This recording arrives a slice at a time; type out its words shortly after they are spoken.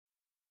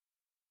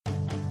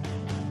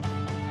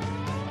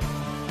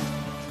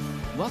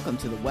Welcome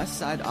to the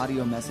Westside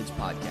Audio Message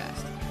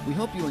Podcast. We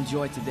hope you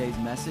enjoyed today's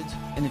message,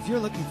 and if you're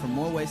looking for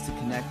more ways to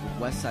connect with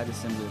Westside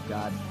Assembly of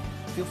God,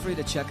 feel free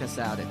to check us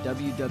out at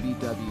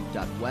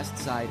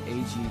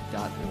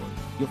www.westsideag.org.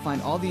 You'll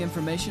find all the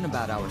information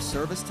about our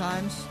service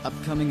times,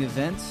 upcoming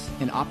events,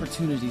 and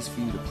opportunities for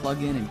you to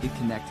plug in and get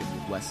connected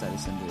with Westside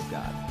Assembly of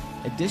God.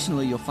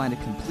 Additionally, you'll find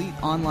a complete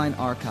online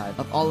archive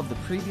of all of the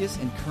previous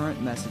and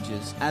current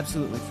messages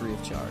absolutely free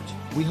of charge.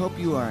 We hope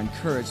you are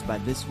encouraged by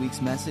this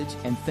week's message,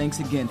 and thanks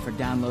again for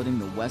downloading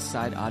the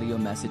Westside Audio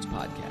Message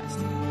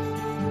Podcast.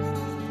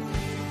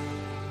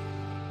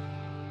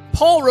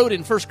 Paul wrote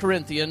in 1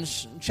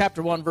 Corinthians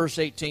chapter 1, verse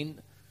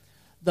 18,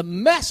 the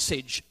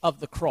message of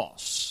the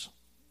cross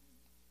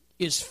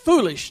is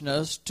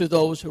foolishness to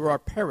those who are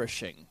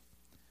perishing,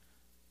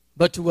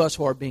 but to us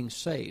who are being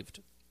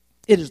saved,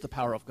 it is the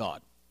power of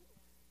God.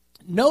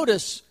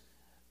 Notice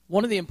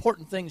one of the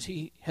important things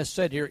he has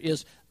said here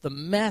is the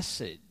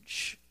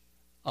message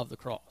of the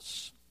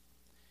cross.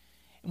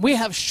 We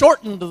have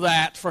shortened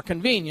that for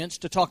convenience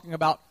to talking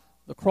about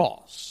the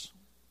cross.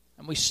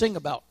 And we sing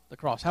about the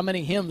cross. How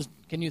many hymns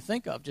can you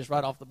think of just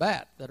right off the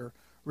bat that are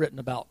written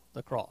about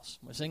the cross?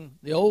 We sing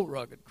the old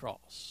rugged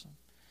cross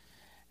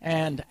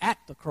and at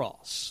the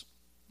cross.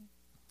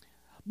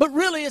 But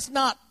really it's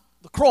not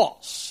the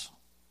cross.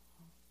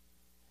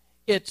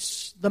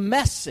 It's the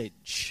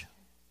message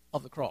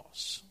of the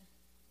cross.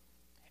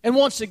 And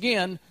once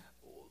again,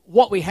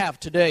 what we have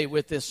today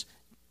with this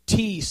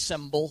T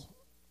symbol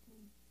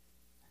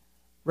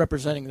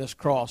representing this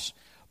cross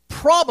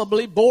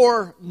probably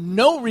bore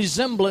no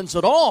resemblance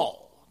at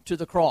all to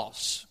the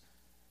cross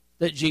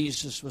that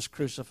Jesus was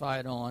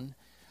crucified on,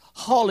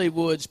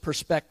 Hollywood's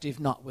perspective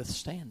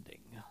notwithstanding.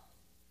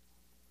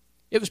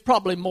 It was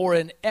probably more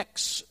an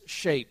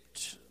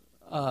X-shaped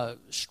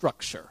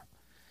structure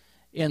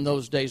in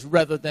those days,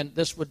 rather than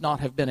this would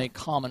not have been a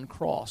common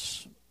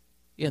cross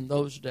in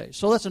those days.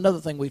 So that's another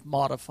thing we've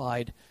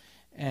modified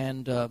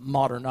and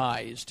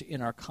modernized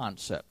in our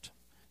concept.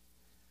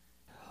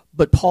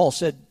 But Paul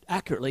said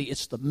accurately,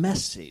 it's the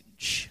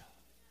message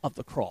of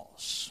the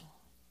cross.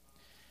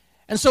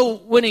 And so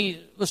when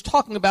he was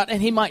talking about,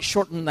 and he might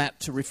shorten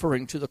that to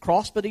referring to the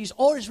cross, but he's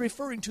always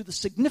referring to the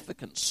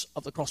significance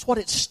of the cross, what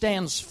it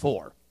stands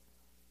for.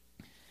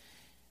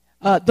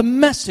 The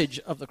message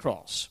of the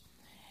cross.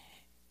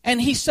 And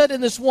he said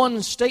in this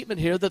one statement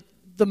here that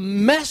the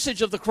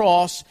message of the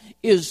cross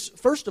is,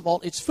 first of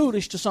all, it's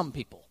foolish to some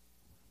people.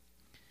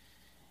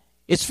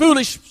 It's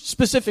foolish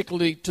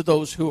specifically to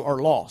those who are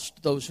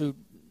lost, those who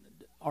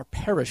are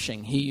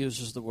perishing, he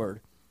uses the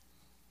word.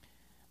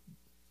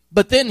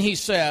 But then he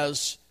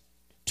says,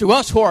 to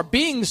us who are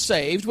being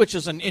saved, which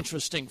is an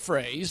interesting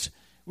phrase,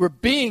 we're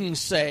being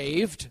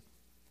saved.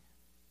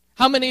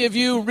 How many of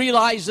you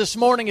realize this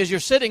morning as you're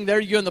sitting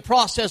there, you're in the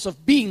process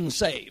of being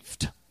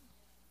saved?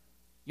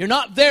 You're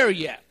not there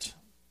yet.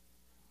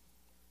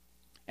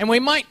 And we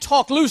might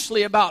talk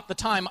loosely about the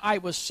time I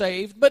was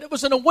saved, but it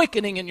was an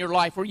awakening in your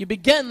life where you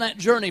began that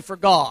journey for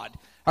God.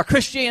 Our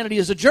Christianity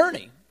is a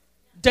journey,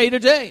 day to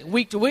day,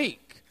 week to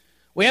week.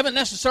 We haven't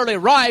necessarily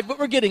arrived, but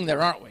we're getting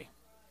there, aren't we?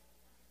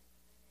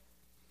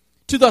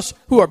 To those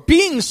who are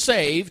being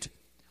saved,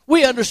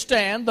 we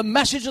understand the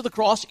message of the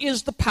cross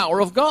is the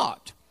power of God.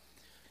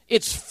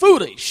 It's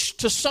foolish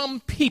to some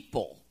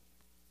people,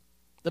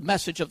 the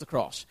message of the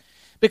cross.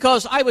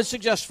 Because I would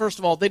suggest, first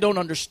of all, they don't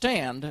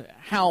understand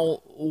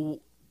how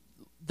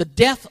the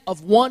death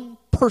of one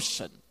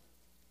person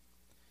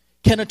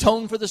can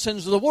atone for the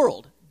sins of the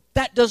world.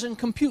 That doesn't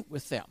compute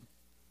with them.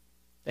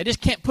 They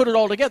just can't put it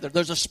all together.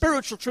 There's a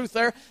spiritual truth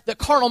there that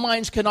carnal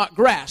minds cannot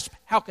grasp.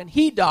 How can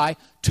he die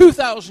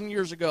 2,000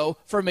 years ago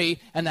for me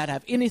and that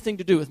have anything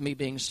to do with me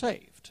being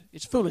saved?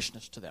 It's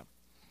foolishness to them.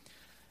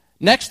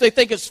 Next, they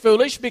think it's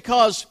foolish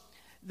because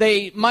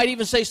they might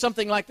even say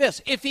something like this.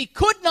 If he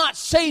could not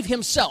save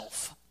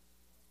himself,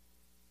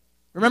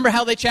 remember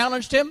how they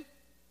challenged him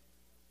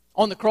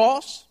on the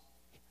cross?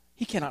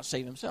 He cannot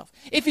save himself.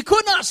 If he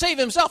could not save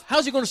himself,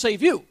 how's he going to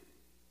save you?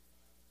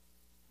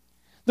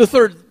 The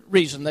third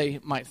reason they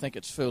might think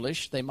it's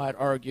foolish, they might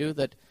argue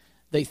that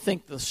they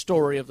think the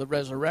story of the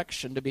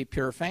resurrection to be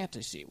pure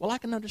fantasy. Well, I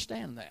can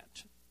understand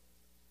that.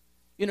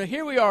 You know,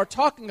 here we are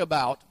talking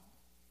about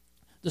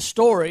the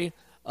story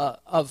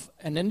of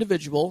an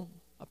individual,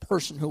 a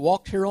person who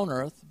walked here on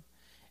earth,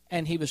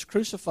 and he was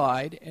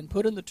crucified and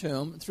put in the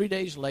tomb. And 3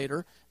 days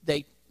later,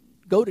 they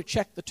go to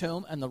check the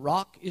tomb, and the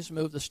rock is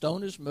moved, the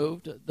stone is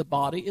moved, the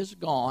body is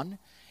gone,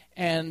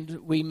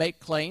 and we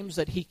make claims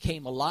that he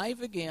came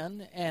alive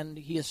again and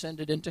he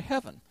ascended into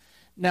heaven.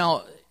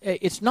 Now,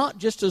 it's not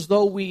just as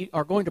though we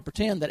are going to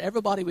pretend that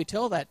everybody we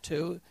tell that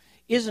to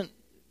isn't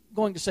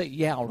going to say,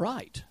 yeah,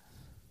 right.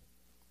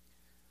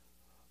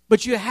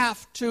 But you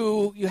have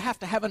to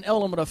have an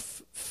element of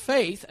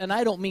faith, and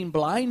I don't mean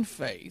blind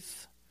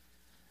faith.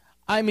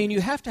 I mean,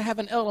 you have to have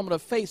an element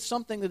of faith,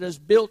 something that has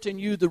built in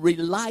you the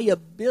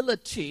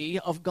reliability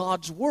of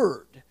God's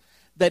Word.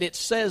 That it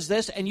says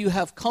this, and you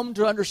have come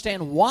to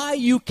understand why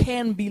you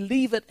can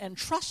believe it and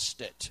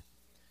trust it.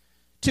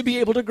 To be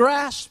able to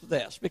grasp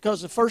this.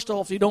 Because first of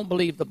all, if you don't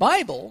believe the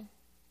Bible,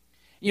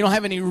 you don't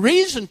have any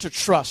reason to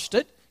trust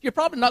it, you're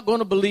probably not going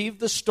to believe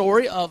the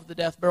story of the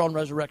death, burial, and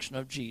resurrection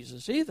of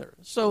Jesus either.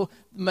 So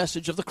the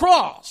message of the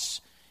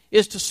cross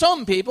is to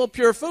some people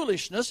pure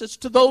foolishness. It's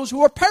to those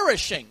who are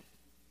perishing.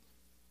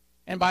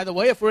 And by the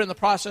way, if we're in the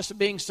process of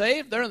being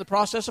saved, they're in the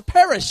process of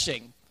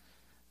perishing.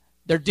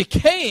 They're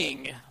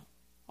decaying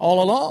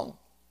all along.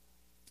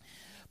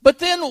 But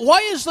then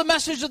why is the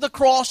message of the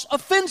cross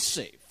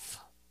offensive?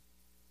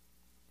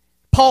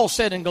 Paul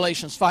said in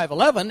Galatians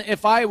 5:11,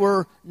 if I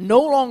were no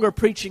longer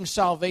preaching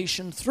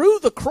salvation through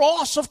the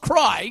cross of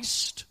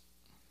Christ,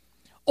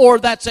 or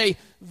that's a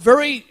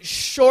very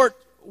short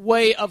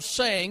way of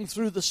saying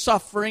through the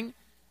suffering,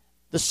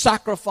 the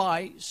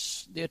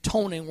sacrifice, the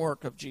atoning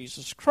work of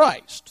Jesus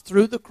Christ,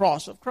 through the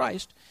cross of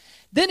Christ,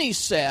 then he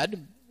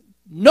said,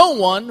 no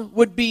one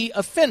would be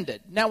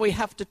offended. Now we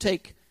have to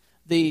take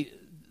the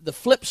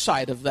flip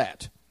side of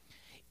that.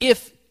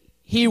 If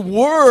he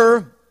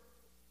were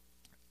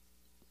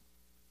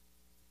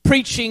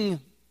preaching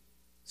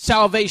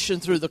salvation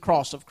through the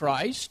cross of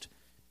Christ,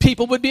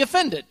 people would be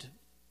offended.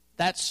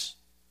 That's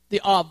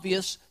the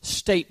obvious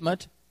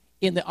statement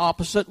in the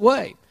opposite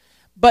way.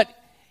 But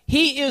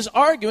he is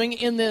arguing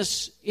in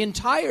this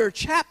entire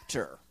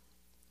chapter,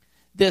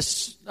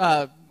 this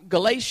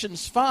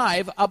Galatians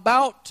 5,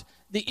 about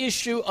the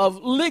issue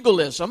of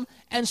legalism,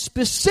 and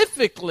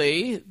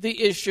specifically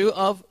the issue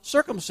of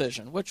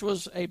circumcision, which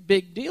was a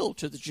big deal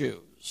to the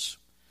Jews.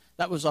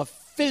 That was a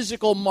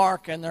physical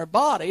mark in their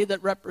body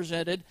that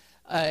represented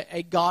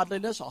a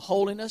godliness, a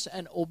holiness,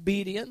 and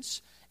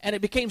obedience. And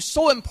it became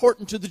so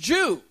important to the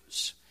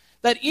Jews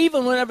that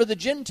even whenever the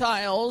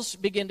Gentiles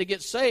began to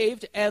get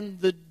saved, and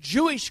the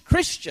Jewish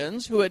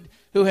Christians who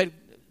had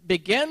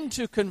begun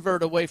to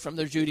convert away from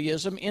their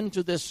Judaism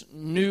into this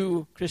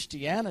new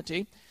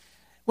Christianity,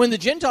 when the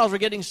Gentiles were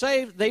getting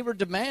saved, they were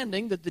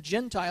demanding that the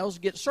Gentiles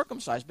get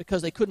circumcised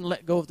because they couldn't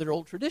let go of their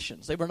old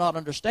traditions. They were not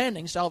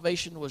understanding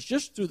salvation was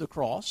just through the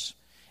cross,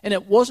 and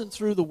it wasn't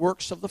through the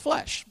works of the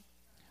flesh.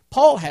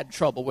 Paul had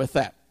trouble with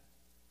that.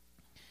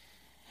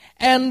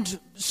 And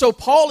so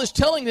Paul is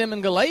telling them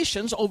in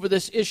Galatians over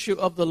this issue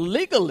of the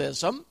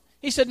legalism.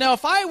 He said, now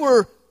if I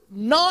were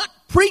not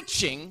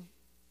preaching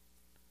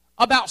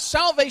about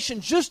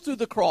salvation just through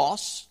the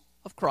cross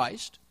of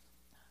Christ,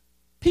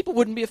 people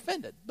wouldn't be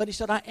offended. But he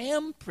said, I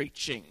am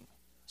preaching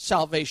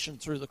salvation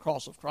through the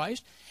cross of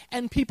Christ,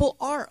 and people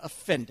are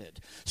offended.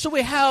 So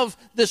we have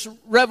this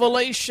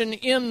revelation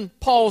in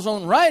Paul's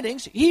own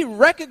writings. He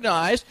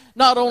recognized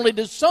not only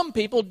did some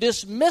people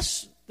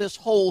dismiss this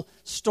whole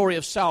story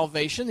of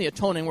salvation, the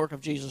atoning work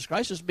of Jesus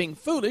Christ, as being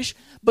foolish,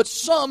 but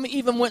some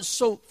even went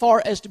so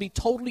far as to be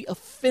totally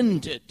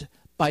offended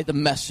by the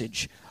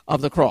message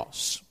of the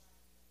cross.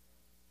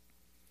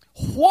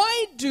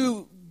 Why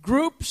do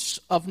groups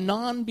of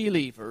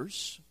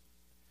non-believers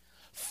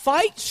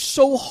fight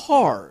so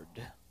hard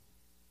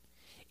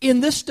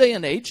in this day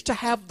and age to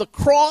have the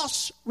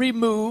cross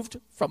removed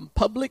from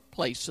public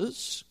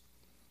places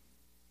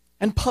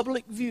and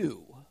public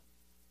view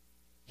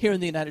here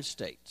in the United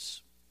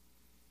States?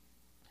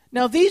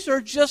 Now, these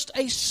are just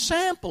a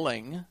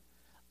sampling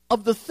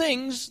of the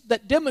things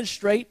that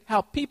demonstrate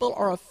how people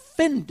are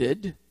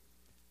offended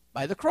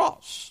by the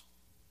cross.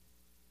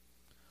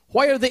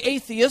 Why are the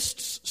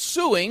atheists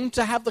suing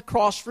to have the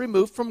cross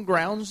removed from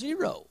Ground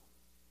Zero,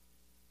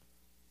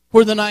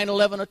 where the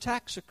 9/11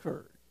 attacks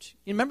occurred?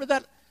 You remember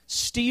that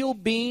steel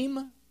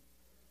beam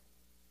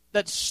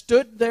that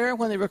stood there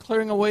when they were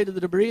clearing away to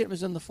the debris? It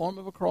was in the form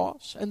of a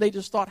cross. And they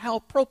just thought, how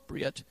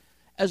appropriate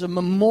as a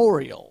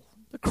memorial.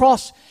 The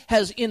cross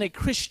has, in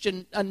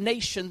a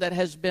nation that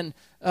has been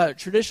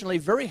traditionally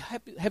very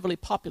heavily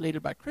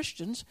populated by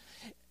Christians,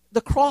 the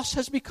cross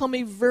has become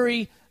a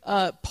very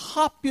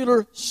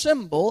popular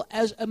symbol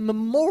as a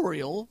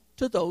memorial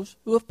to those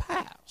who have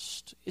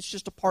passed. It's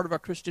just a part of our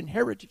Christian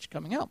heritage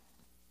coming out.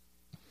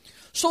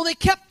 So they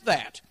kept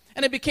that,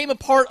 and it became a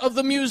part of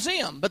the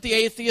museum. But the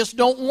atheists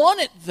don't want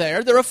it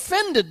there. They're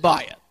offended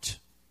by it.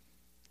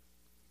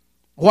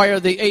 Why are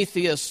the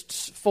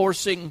atheists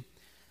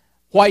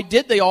why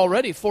did they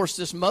already force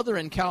this mother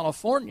in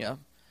California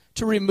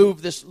to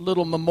remove this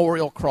little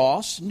memorial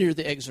cross near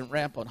the exit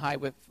ramp on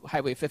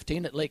Highway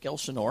 15 at Lake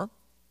Elsinore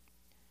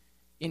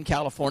in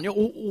California?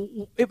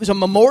 It was a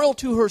memorial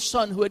to her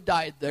son who had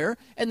died there,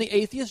 and the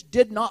atheists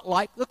did not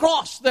like the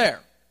cross there.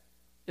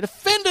 It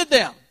offended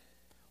them.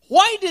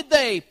 Why did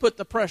they put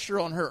the pressure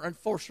on her and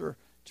force her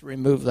to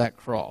remove that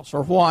cross?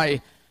 Or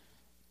why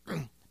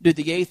did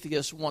the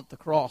atheists want the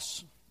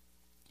cross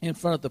in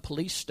front of the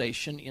police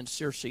station in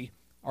Searcy,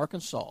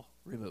 Arkansas,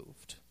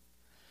 removed?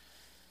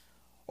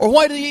 Or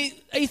why do the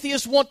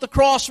atheists want the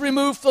cross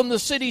removed from the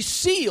city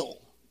seal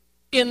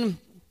in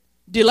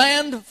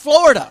DeLand,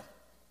 Florida?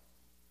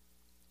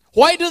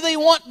 Why do they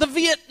want the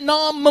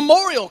Vietnam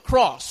Memorial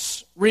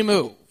Cross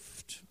removed?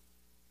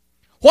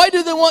 Why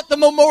do they want the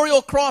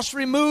Memorial Cross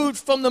removed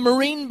from the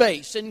Marine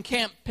Base in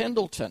Camp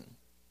Pendleton?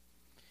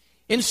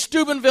 In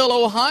Steubenville,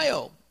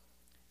 Ohio,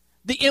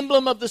 the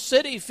emblem of the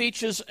city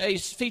features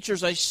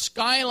a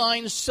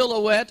skyline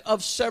silhouette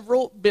of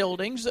several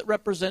buildings that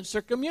represents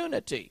their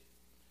community.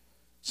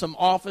 some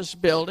office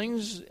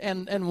buildings,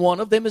 and one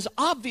of them is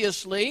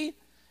obviously,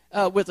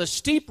 with a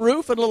steep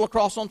roof and a little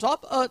cross on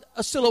top,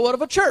 a silhouette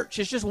of a church.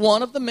 It's just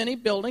one of the many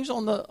buildings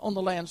on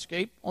the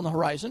landscape, on the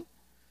horizon.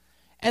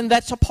 And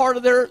that's a part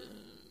of their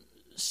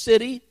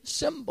city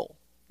symbol,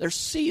 their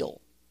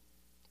seal.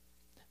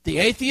 The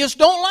atheists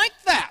don't like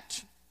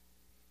that.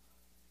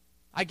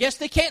 I guess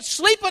they can't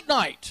sleep at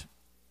night.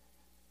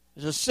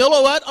 There's a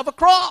silhouette of a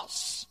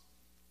cross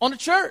on a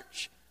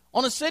church,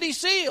 on a city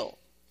seal,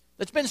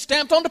 that's been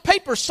stamped onto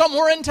paper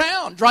somewhere in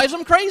town. Drives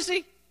them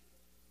crazy.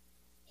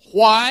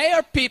 Why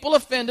are people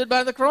offended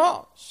by the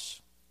cross?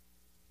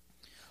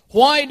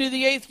 Why do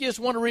the atheists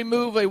want to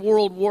remove a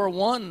World War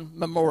I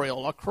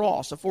memorial, a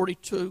cross, a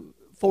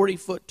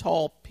 40-foot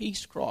tall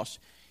peace cross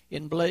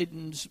in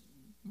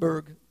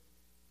Bladensburg,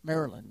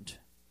 Maryland?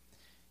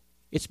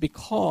 It's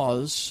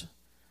because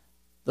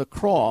the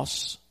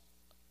cross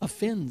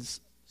offends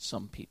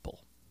some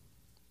people.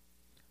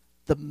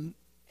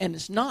 And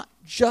it's not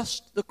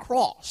just the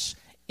cross.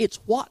 It's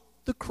what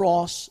the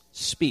cross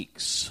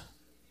speaks.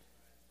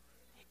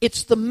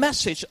 It's the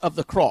message of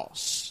the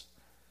cross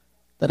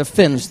that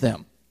offends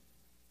them.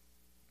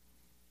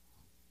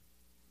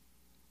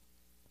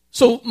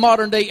 So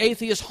modern-day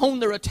atheists hone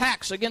their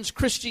attacks against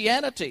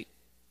Christianity.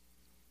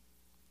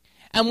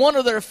 And one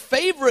of their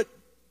favorite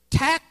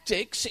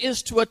tactics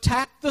is to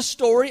attack the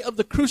story of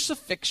the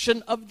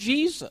crucifixion of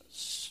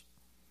Jesus.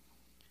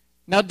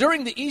 Now,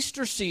 during the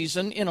Easter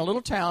season in a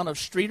little town of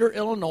Streator,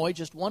 Illinois,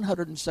 just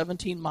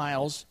 117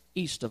 miles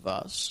east of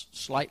us,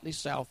 slightly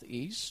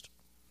southeast,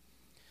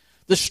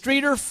 the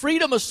Streator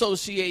Freedom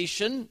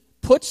Association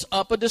puts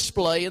up a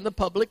display in the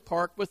public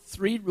park with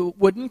 3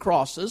 wooden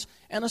crosses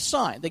and a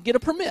sign. They get a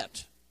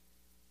permit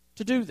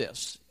to do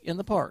this in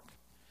the park.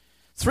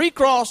 3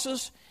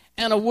 crosses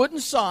and a wooden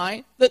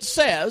sign that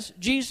says,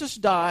 Jesus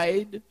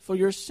died for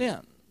your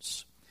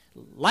sins.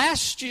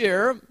 Last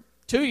year,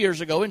 2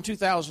 years ago, in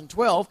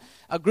 2012,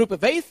 a group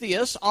of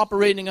atheists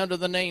operating under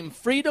the name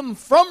Freedom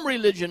From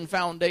Religion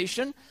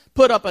Foundation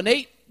put up an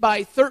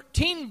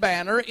 8x13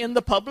 banner in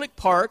the public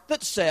park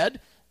that said,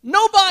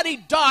 nobody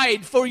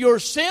died for your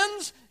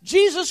sins.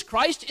 Jesus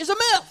Christ is a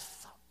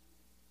myth.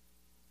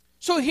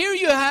 So here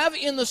you have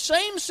in the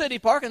same city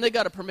park, and they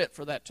got a permit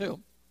for that too.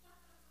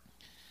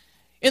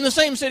 In the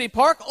same city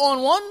park,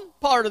 on one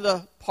part of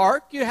the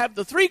park, you have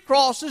the 3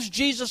 crosses,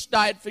 Jesus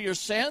died for your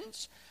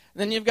sins. And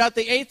then you've got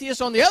the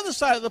atheist on the other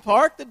side of the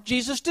park that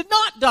Jesus did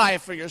not die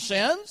for your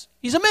sins.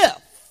 He's a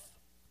myth.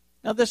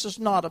 Now, this is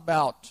not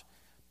about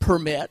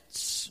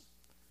permits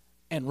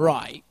and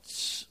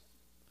rights.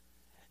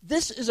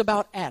 This is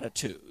about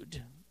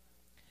attitude.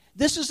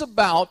 This is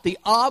about the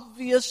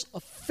obvious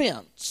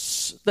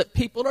offense that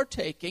people are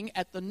taking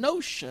at the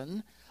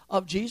notion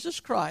of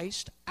Jesus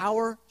Christ,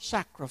 our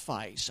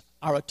sacrifice,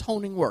 our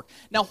atoning work.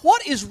 Now,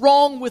 what is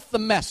wrong with the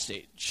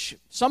message?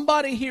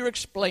 Somebody here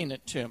explain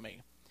it to me.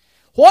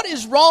 What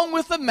is wrong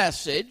with the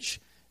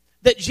message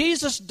that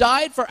Jesus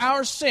died for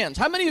our sins?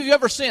 How many of you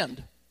ever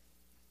sinned?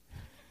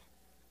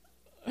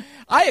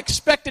 I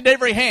expected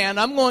every hand.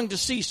 I'm going to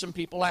see some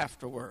people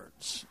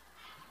afterwards.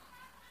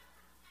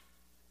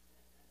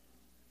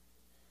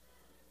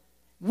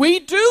 We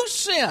do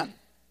sin.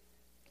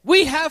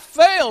 We have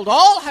failed.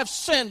 All have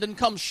sinned and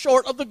come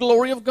short of the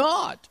glory of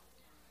God.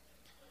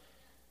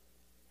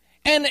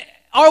 And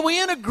are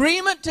we in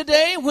agreement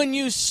today when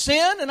you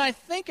sin? And I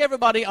think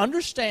everybody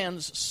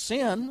understands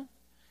sin.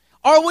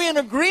 Are we in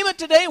agreement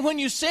today when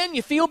you sin,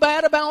 you feel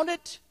bad about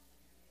it?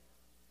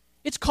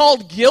 It's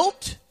called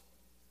guilt.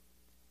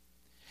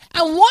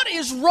 And what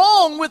is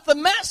wrong with the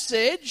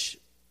message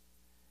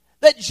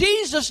that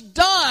Jesus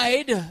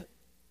died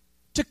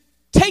to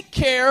take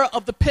care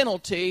of the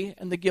penalty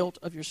and the guilt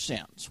of your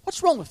sins?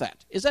 What's wrong with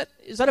that? Is that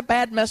a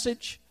bad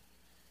message?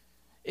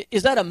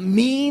 Is that a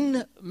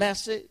mean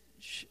message?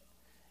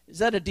 Is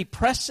that a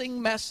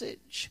depressing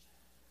message?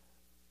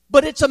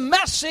 But it's a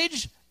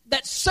message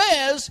that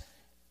says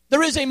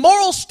there is a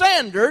moral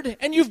standard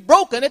and you've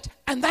broken it,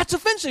 and that's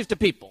offensive to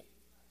people.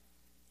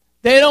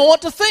 They don't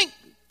want to think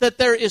that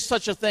there is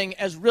such a thing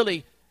as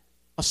really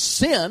a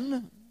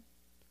sin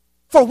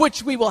for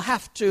which we will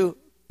have to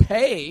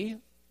pay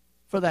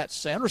for that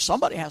sin, or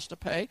somebody has to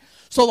pay.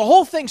 So the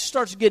whole thing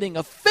starts getting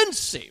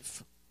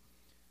offensive.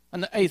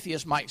 And the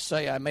atheist might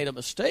say, I made a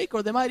mistake,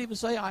 or they might even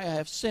say, I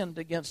have sinned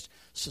against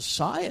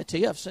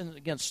society, I've sinned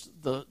against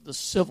the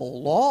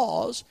civil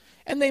laws,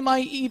 and they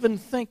might even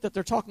think that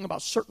they're talking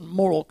about certain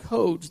moral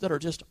codes that are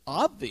just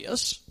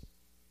obvious.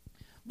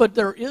 But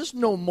there is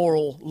no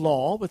moral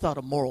law without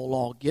a moral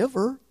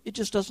lawgiver. It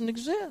just doesn't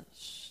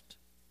exist.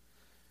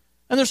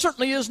 And there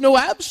certainly is no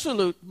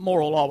absolute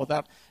moral law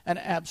without an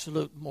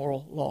absolute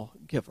moral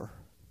lawgiver.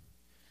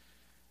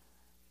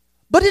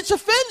 But it's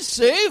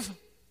offensive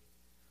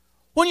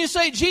when you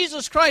say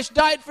Jesus Christ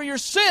died for your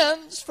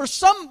sins, for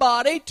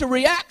somebody to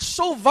react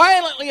so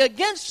violently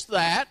against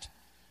that,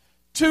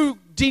 to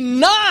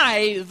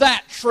deny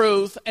that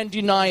truth and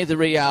deny the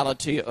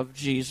reality of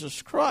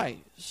Jesus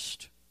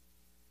Christ.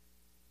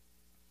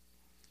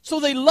 So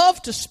they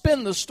love to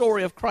spin the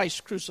story of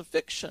Christ's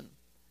crucifixion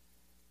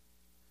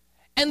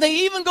And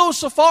they even go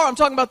so far, I'm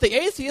talking about the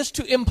atheists,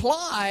 to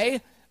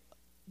imply,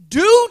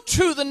 due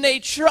to the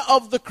nature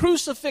of the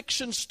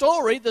crucifixion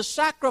story, the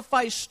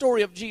sacrifice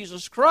story of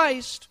Jesus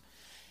Christ,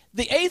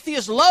 the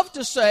atheists love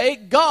to say,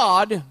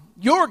 God,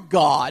 your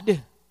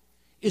God,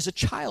 is a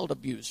child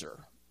abuser.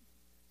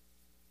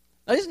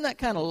 Now, isn't that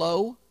kind of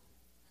low?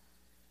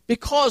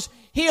 Because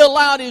he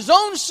allowed his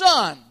own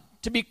son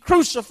to be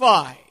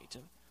crucified.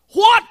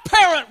 What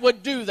parent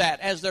would do that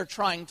as they're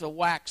trying to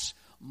wax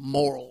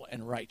moral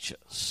and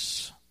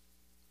righteous?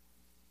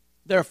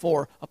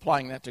 Therefore,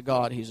 applying that to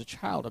God, he's a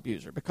child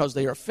abuser because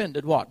they are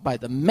offended, what? By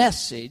the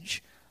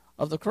message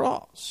of the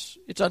cross.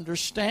 It's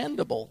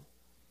understandable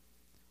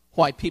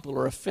why people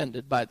are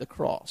offended by the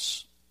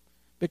cross.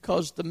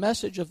 Because the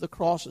message of the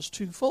cross is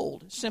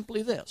twofold. It's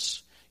simply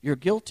this: you're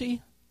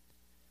guilty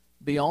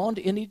beyond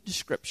any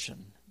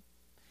description,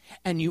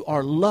 and you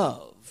are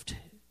loved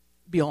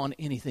beyond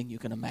anything you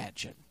can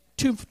imagine.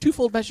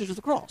 Twofold message of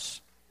the cross.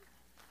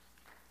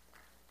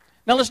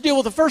 Now let's deal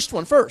with the first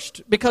one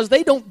first, because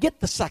they don't get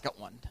the second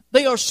one.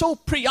 They are so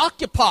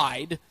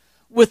preoccupied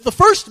with the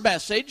first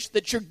message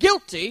that you're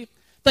guilty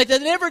that they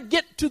never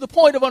get to the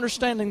point of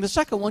understanding the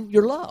second one,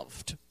 you're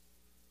loved.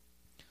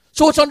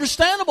 So it's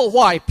understandable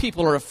why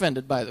people are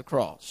offended by the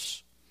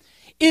cross.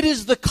 It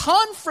is the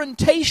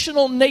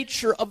confrontational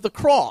nature of the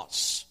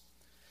cross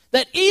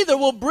that either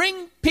will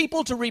bring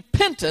people to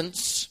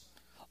repentance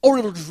or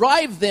it'll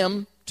drive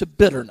them to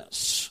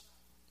bitterness.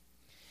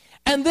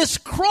 And this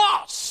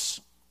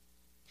cross,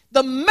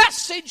 the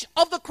message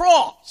of the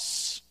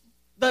cross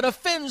that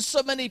offends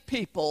so many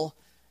people,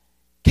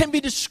 can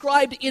be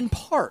described in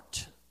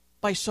part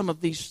by some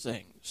of these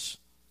things.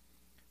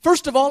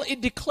 First of all,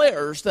 it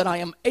declares that I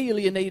am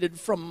alienated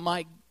from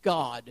my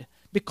God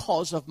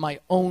because of my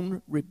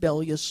own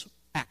rebellious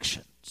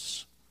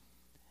actions.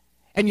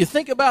 And you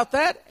think about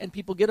that, and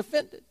people get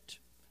offended.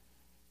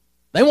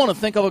 They want to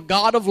think of a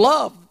God of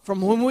love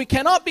from whom we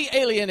cannot be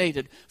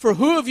alienated. For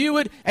who of you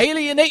would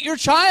alienate your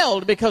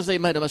child because they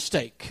made a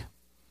mistake?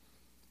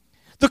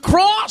 The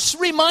cross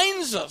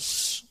reminds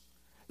us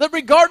that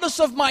regardless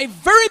of my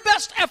very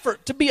best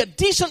effort to be a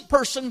decent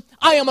person,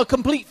 I am a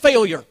complete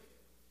failure.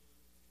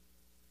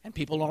 And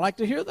people don't like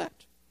to hear that.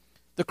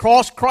 The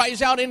cross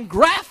cries out in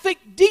graphic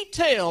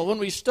detail when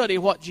we study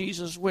what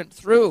Jesus went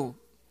through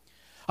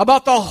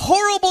about the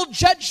horrible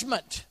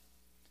judgment.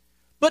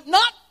 But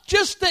not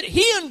just that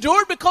he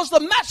endured, because the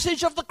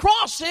message of the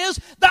cross is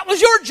that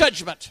was your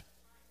judgment.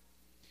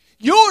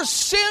 Your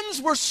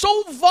sins were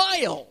so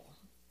vile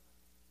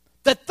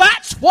that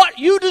that's what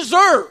you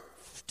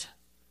deserved.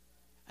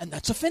 And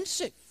that's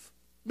offensive.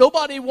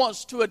 Nobody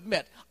wants to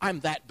admit, I'm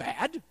that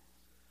bad.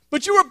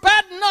 But you were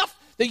bad enough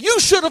that you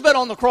should have been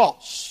on the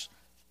cross.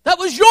 That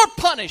was your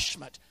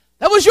punishment.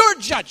 That was your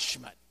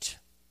judgment.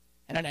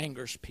 And it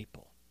angers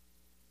people.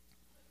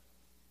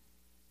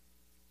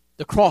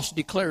 The cross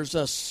declares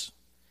us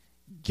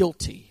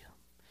guilty.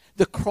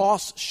 The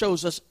cross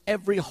shows us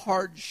every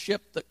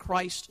hardship that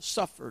Christ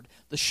suffered,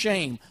 the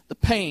shame, the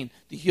pain,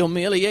 the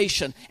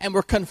humiliation, and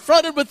we're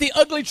confronted with the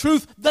ugly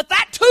truth that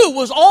that too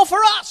was all for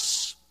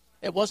us.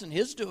 It wasn't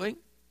his doing.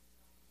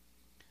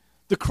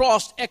 The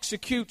cross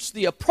executes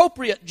the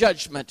appropriate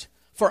judgment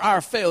for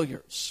our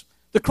failures.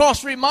 The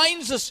cross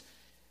reminds us,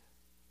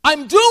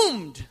 I'm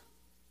doomed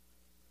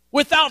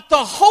without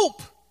the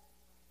hope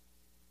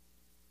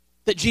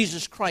that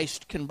Jesus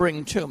Christ can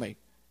bring to me.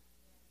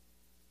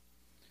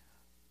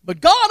 But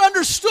God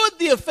understood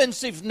the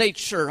offensive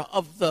nature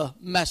of the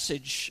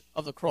message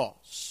of the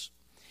cross.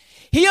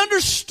 He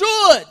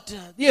understood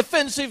the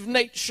offensive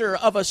nature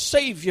of a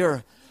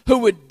Savior who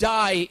would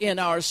die in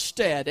our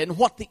stead and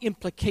what the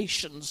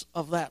implications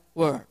of that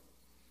were.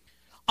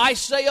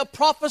 Isaiah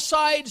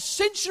prophesied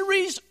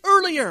centuries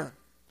earlier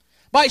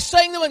by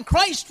saying that when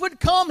Christ would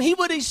come, he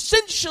would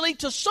essentially,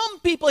 to some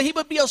people, he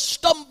would be a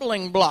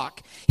stumbling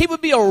block. He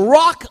would be a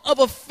rock of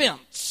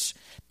offense.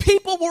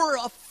 People were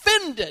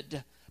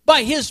offended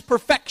by his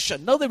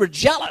perfection. No, they were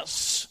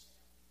jealous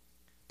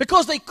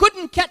because they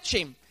couldn't catch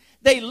him.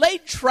 They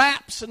laid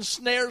traps and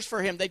snares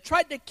for him. They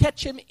tried to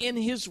catch him in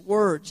his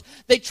words.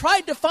 They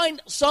tried to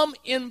find some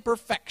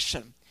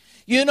imperfection.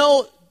 You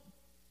know,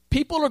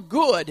 people are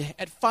good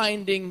at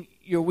finding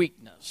your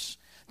weakness.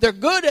 They're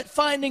good at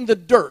finding the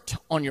dirt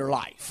on your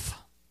life,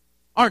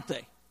 aren't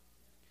they?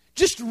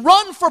 Just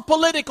run for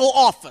political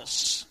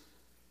office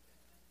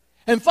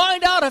and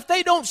find out if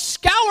they don't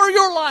scour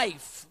your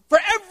life for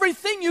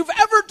everything you've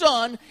ever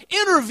done.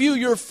 Interview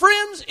your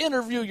friends,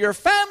 interview your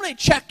family,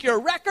 check your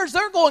records.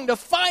 They're going to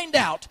find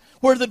out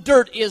where the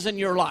dirt is in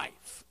your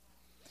life.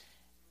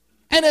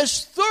 And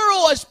as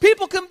thorough as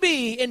people can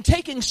be in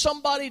taking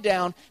somebody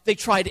down, they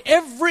tried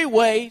every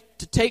way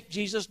to take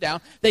Jesus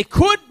down. They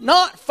could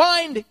not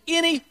find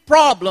any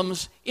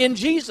problems in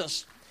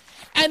Jesus.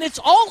 And it's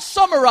all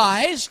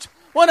summarized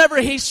whenever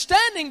he's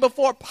standing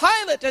before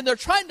Pilate and they're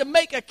trying to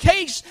make a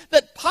case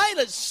that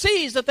Pilate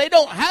sees that they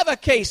don't have a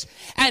case.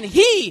 And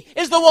he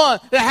is the one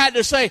that had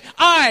to say,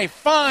 I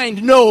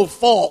find no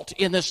fault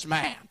in this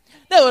man.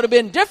 That would have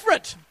been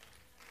different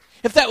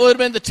if that would have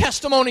been the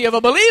testimony of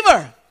a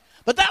believer.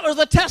 But that was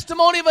the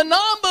testimony of a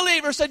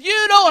non-believer. Said,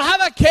 you don't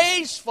have a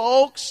case,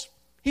 folks.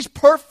 He's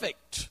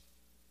perfect.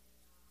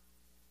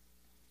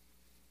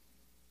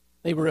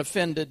 They were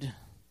offended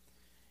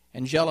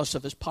and jealous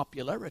of his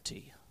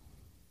popularity.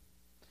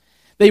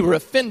 They were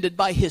offended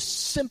by his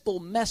simple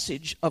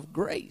message of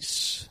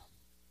grace.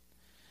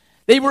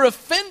 They were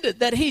offended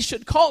that he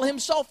should call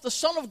himself the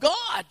Son of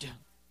God.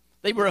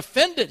 They were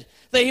offended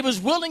that he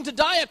was willing to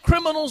die a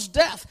criminal's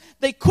death.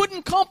 They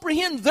couldn't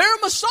comprehend their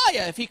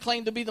Messiah if he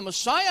claimed to be the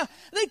Messiah.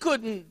 They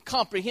couldn't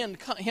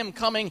comprehend him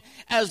coming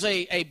as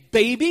a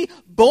baby,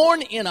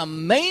 born in a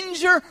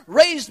manger,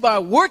 raised by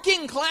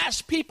working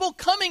class people,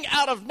 coming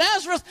out of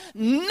Nazareth.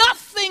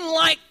 Nothing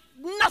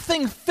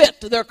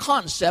fit to their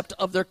concept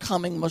of their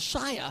coming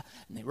Messiah.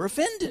 And they were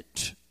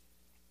offended.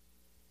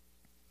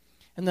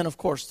 And then, of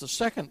course, the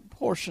second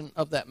portion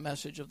of that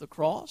message of the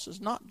cross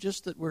is not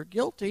just that we're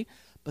guilty,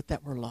 but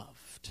that we're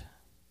loved.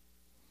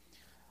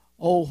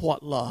 Oh,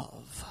 what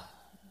love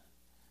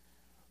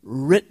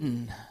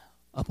written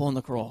upon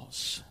the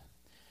cross.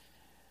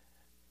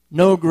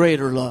 No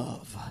greater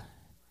love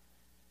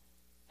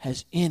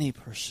has any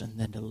person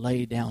than to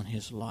lay down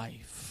his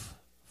life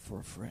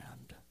for a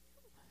friend.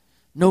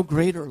 No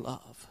greater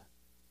love.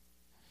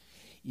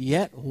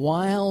 Yet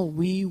while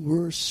we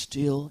were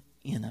still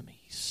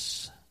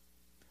enemies,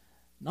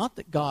 not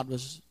that God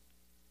was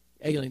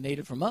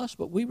alienated from us,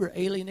 but we were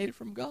alienated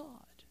from God.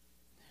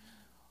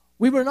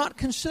 We were not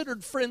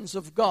considered friends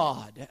of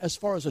God as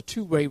far as a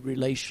two-way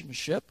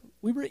relationship.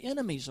 We were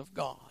enemies of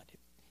God.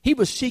 He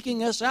was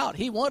seeking us out.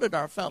 He wanted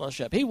our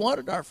fellowship. He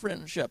wanted our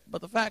friendship.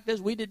 But the fact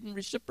is, we didn't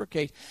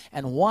reciprocate.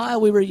 And while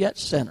we were yet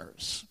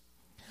sinners,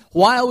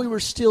 while we were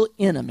still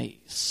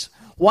enemies,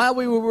 while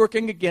we were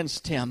working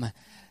against him,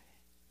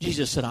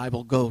 Jesus said, I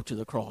will go to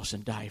the cross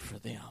and die for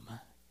them.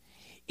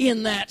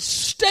 In that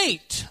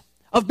state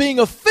of being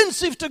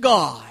offensive to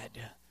God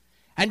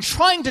and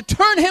trying to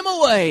turn him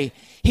away,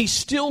 he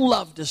still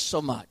loved us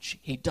so much.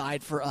 He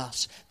died for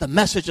us. The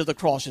message of the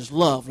cross is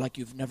love like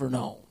you've never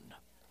known.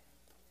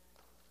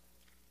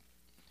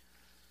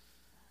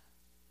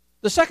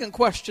 The second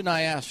question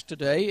I ask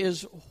today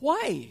is,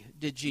 why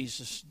did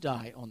Jesus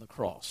die on the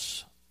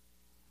cross?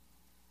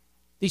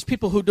 These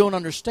people who don't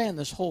understand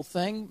this whole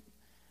thing,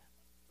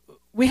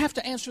 we have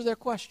to answer their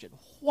question.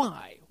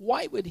 Why?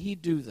 Why would he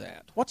do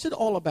that? What's it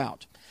all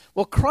about?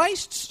 Well,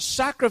 Christ's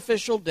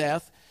sacrificial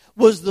death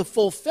was the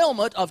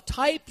fulfillment of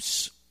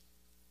types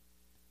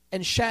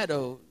and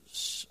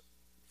shadows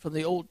from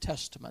the Old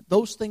Testament.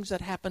 Those things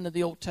that happened in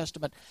the Old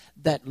Testament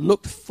that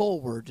looked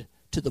forward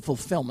to the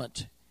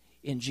fulfillment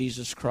in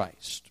Jesus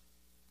Christ.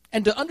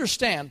 And to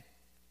understand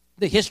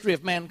the history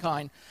of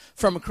mankind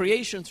from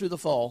creation through the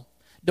fall,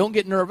 don't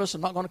get nervous,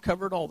 I'm not going to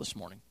cover it all this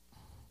morning.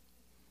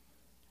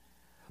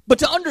 But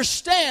to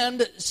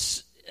understand,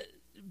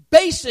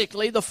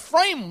 basically, the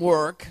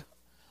framework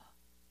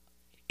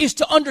is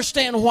to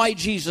understand why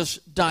Jesus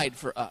died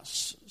for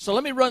us. So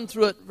let me run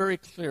through it very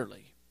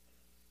clearly.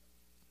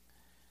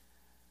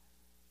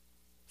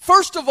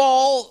 First of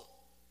all,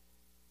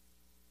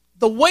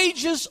 the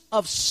wages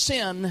of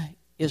sin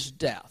is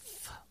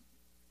death.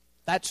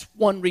 That's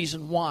one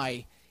reason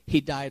why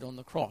he died on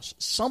the cross.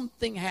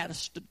 Something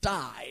has to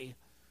die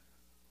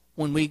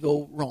when we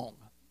go wrong.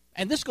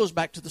 And this goes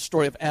back to the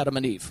story of Adam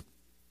and Eve.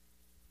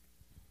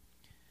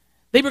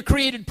 They were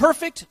created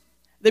perfect.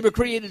 They were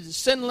created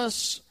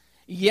sinless.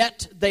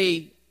 Yet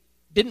they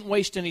didn't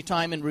waste any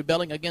time in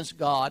rebelling against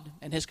God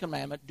and his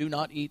commandment, do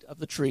not eat of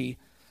the tree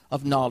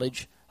of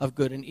knowledge of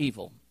good and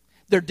evil.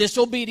 Their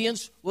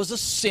disobedience was a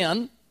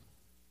sin.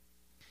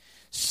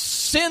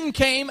 Sin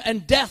came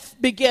and death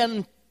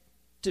began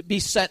to be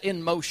set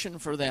in motion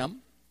for them.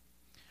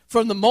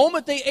 From the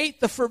moment they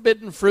ate the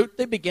forbidden fruit,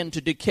 they began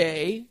to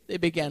decay. They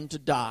began to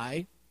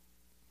die.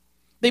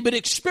 They would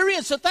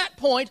experience at that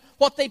point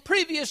what they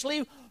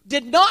previously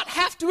did not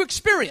have to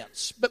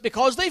experience. But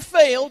because they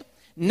failed,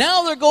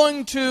 now they're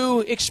going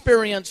to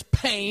experience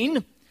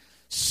pain,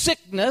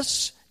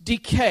 sickness,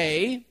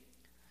 decay.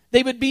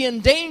 They would be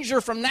in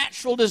danger from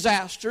natural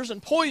disasters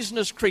and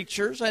poisonous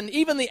creatures and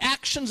even the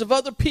actions of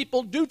other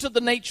people due to the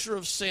nature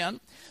of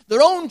sin.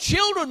 Their own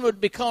children would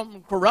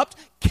become corrupt.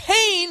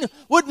 Cain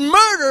would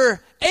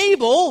murder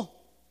Abel.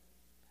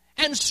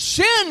 And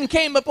sin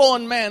came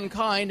upon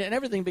mankind, and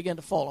everything began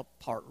to fall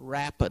apart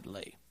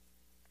rapidly.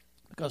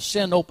 Because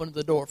sin opened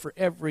the door for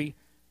every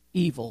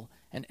evil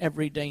and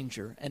every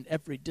danger and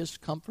every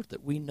discomfort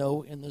that we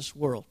know in this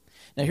world.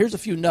 Now here's a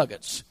few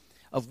nuggets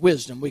of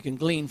wisdom we can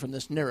glean from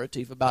this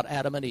narrative about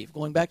Adam and Eve.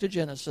 Going back to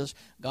Genesis,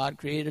 God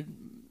created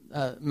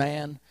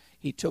man.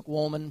 He took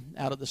woman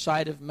out of the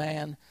sight of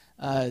man.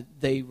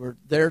 They were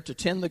there to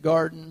tend the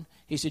garden.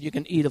 He said, you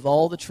can eat of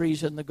all the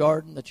trees in the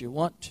garden that you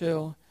want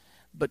to,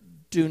 but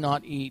do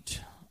not eat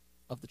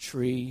of the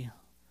tree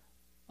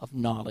of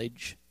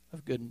knowledge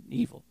of good and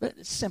evil. But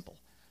it's simple.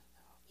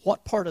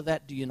 What part of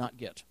that do you not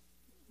get?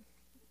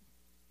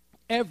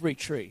 Every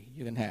tree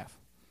you can have.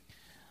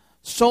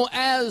 So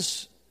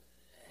as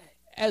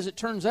it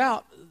turns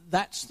out,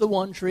 that's the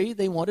one tree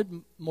they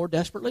wanted more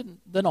desperately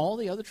than all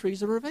the other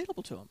trees that were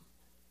available to them.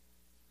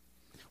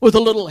 with a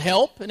little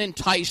help and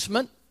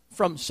enticement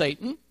from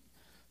Satan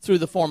through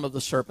the form of the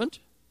serpent,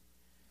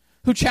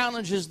 who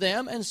challenges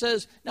them and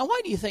says, now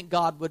why do you think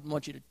God wouldn't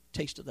want you to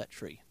taste of that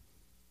tree?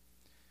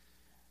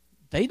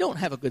 They don't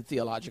have a good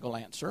theological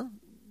answer.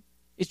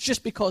 It's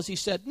just because he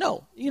said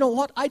no. You know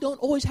what? I don't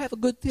always have a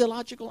good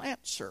theological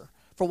answer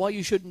for why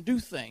you shouldn't do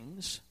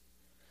things.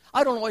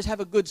 I don't always have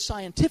a good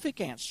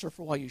scientific answer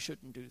for why you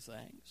shouldn't do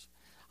things.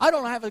 I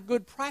don't have a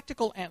good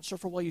practical answer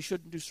for why you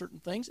shouldn't do certain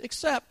things,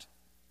 except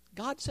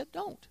God said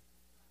don't.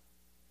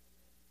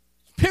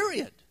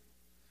 Period.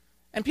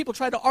 And people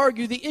try to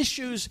argue the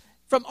issues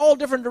from all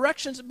different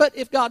directions, but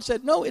if God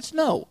said no, it's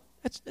no.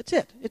 That's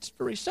it. It's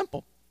very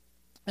simple.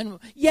 And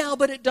yeah,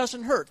 but it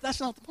doesn't hurt. That's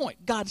not the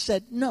point. God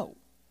said no.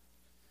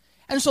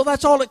 And so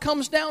that's all it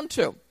comes down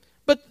to.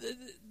 But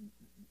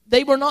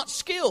they were not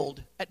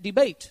skilled at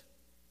debate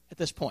at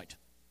this point.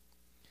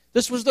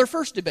 This was their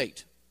first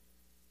debate.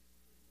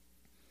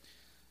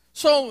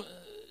 So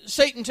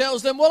Satan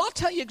tells them, well, I'll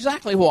tell you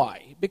exactly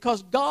why.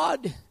 Because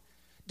God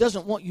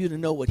doesn't want you to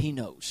know what he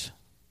knows.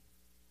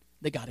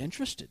 They got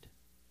interested.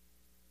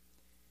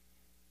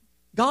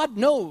 God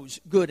knows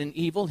good and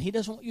evil. He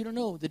doesn't want you to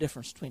know the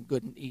difference between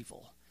good and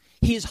evil.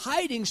 He is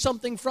hiding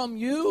something from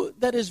you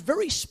that is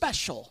very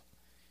special.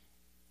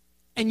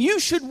 And you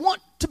should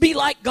want to be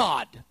like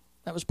God.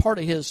 That was part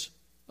of his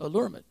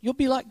allurement. You'll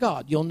be like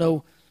God. You'll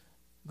know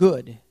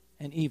good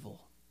and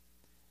evil.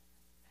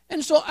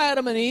 And so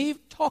Adam and Eve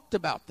talked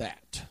about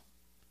that.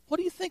 What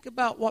do you think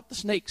about what the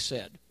snake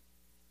said?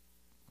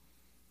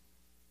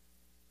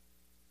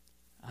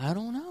 I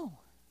don't know.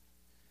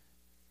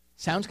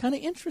 Sounds kind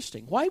of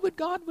interesting. Why would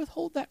God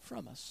withhold that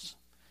from us?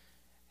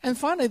 And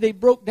finally they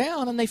broke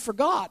down and they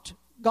forgot.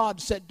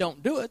 God said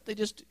don't do it. They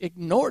just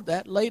ignored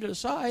that, laid it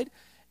aside.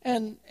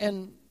 And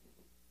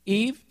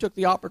Eve took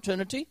the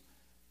opportunity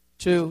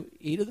to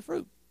eat of the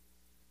fruit.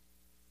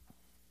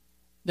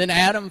 Then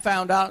Adam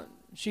found out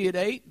she had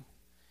ate,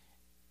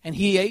 and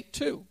he ate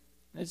too.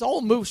 It's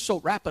all moved so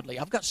rapidly.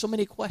 I've got so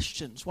many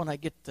questions when I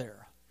get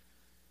there.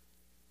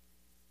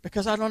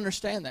 Because I don't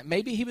understand that.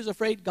 Maybe he was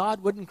afraid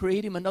God wouldn't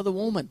create him another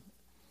woman.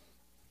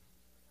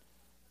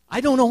 I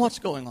don't know what's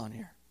going on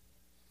here.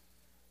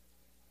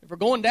 If we're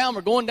going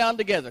down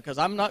together, because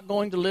I'm not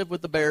going to live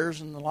with the bears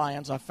and the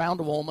lions. I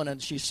found a woman,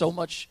 and she's so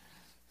much,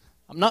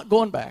 I'm not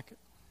going back.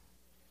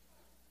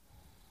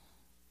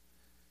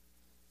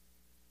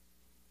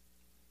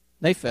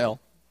 They fell.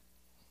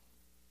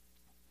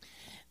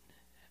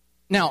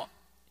 Now,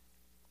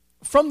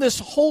 from this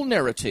whole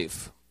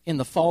narrative in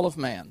the fall of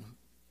man,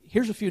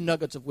 here's a few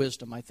nuggets of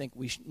wisdom I think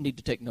we need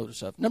to take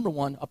notice of. Number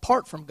one,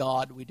 apart from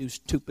God, we do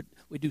stupid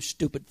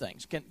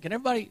things. Can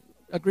everybody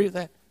agree with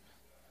that?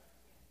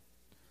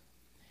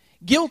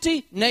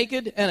 Guilty,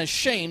 naked, and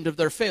ashamed of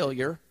their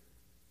failure,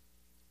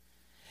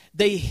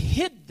 they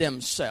hid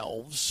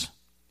themselves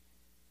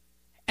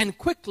and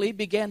quickly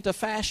began to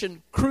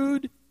fashion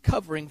crude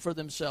covering for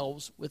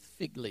themselves with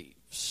fig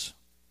leaves.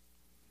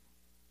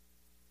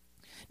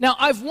 Now,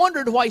 I've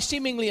wondered why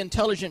seemingly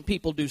intelligent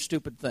people do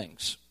stupid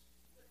things.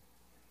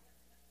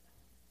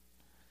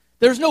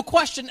 There's no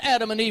question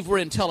Adam and Eve were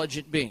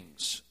intelligent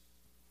beings.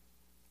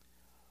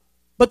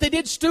 But they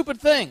did stupid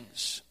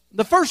things.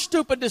 The first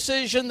stupid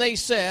decision they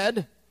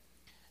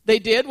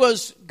did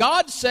was,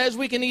 God says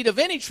we can eat of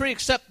any tree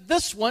except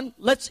this one.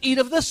 Let's eat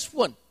of this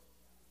one.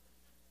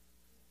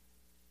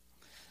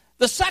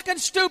 The second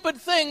stupid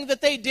thing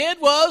that they did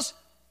was,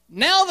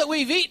 now that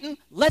we've eaten,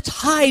 let's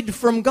hide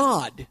from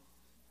God.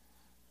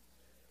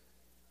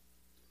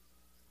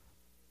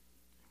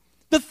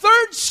 The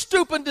third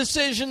stupid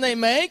decision they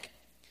make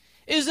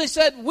is they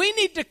said, we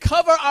need to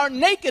cover our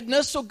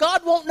nakedness so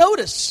God won't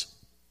notice.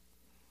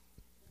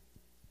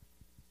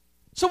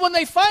 So when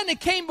they finally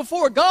came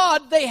before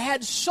God, they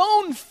had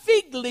sewn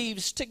fig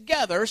leaves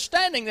together,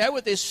 standing there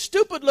with this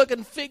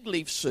stupid-looking fig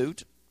leaf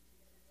suit,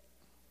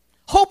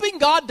 hoping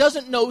God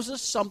doesn't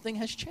notice something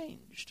has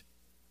changed.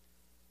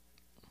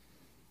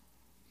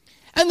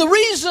 And the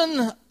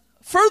reason,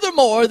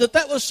 furthermore,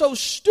 that was so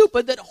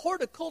stupid that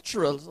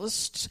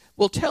horticulturalists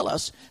will tell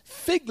us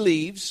fig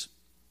leaves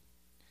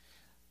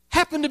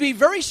happen to be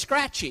very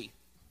scratchy.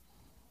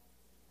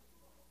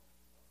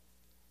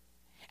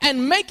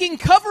 And making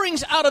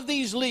coverings out of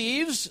these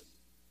leaves,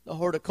 the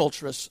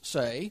horticulturists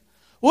say,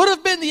 would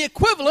have been the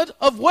equivalent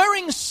of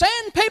wearing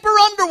sandpaper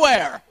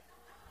underwear.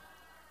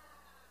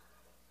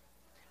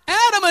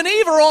 Adam and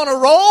Eve are on a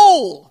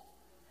roll.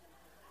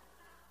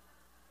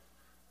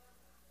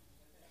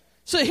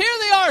 So here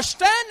they are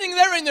standing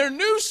there in their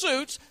new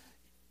suits,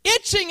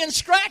 itching and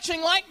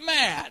scratching like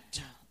mad.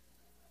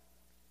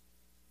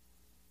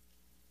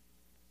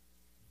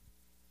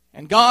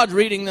 And God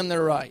reading them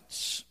their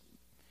rights.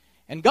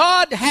 And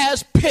God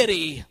has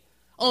pity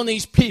on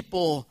these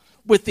people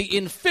with the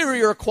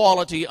inferior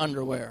quality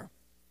underwear.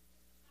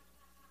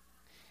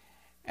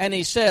 And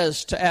he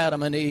says to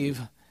Adam and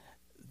Eve,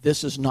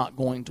 this is not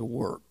going to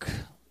work.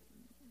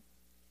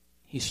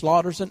 He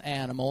slaughters an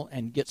animal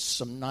and gets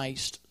some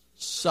nice,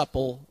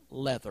 supple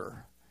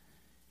leather.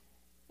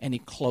 And he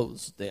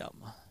clothes them.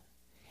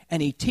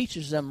 And he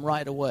teaches them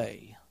right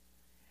away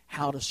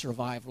how to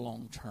survive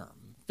long term.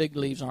 Fig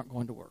leaves aren't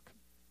going to work.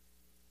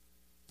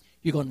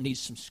 You're going to need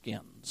some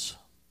skins,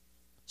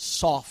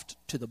 soft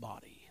to the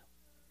body.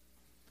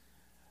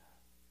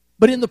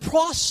 But in the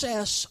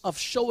process of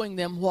showing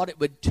them what it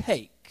would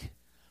take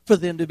for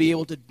them to be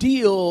able to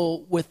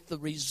deal with the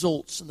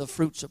results and the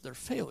fruits of their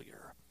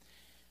failure,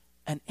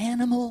 an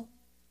animal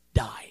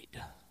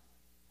died.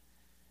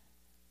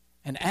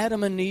 And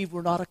Adam and Eve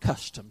were not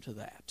accustomed to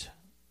that,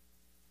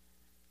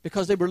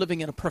 because they were living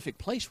in a perfect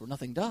place where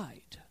nothing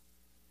died.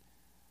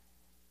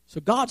 So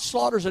God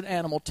slaughters an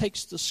animal,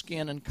 takes the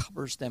skin and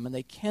covers them, and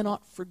they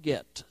cannot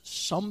forget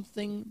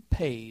something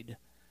paid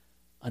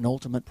an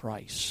ultimate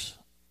price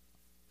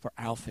for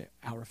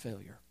our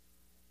failure.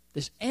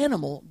 This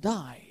animal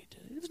died.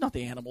 It was not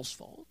the animal's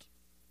fault.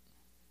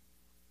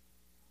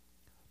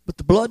 But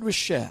the blood was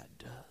shed.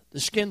 The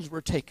skins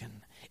were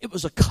taken. It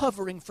was a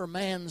covering for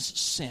man's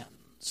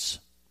sins.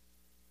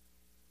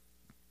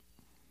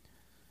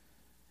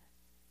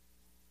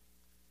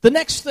 The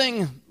next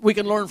thing we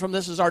can learn from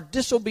this is our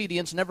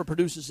disobedience never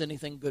produces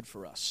anything good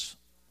for us.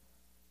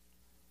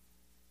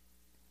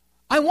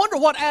 I wonder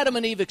what Adam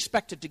and Eve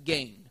expected to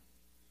gain.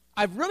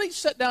 I've really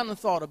sat down and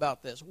thought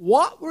about this.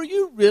 What were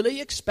you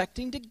really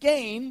expecting to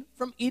gain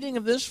from eating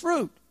of this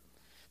fruit?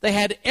 They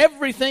had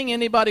everything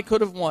anybody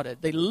could have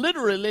wanted. They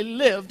literally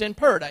lived in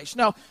paradise.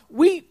 Now,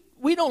 we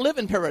don't live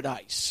in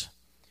paradise.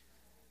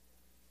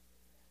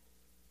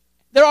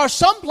 There are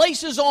some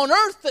places on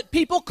earth that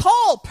people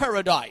call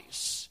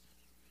paradise.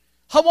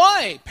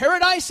 Hawaii,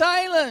 Paradise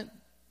Island.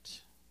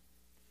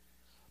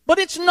 But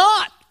it's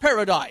not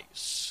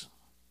paradise.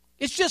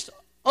 It's just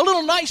a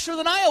little nicer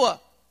than Iowa.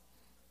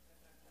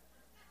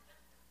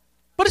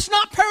 But it's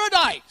not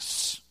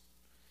paradise.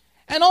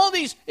 And all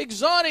these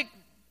exotic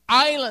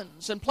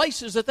islands and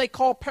places that they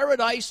call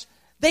paradise,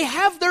 they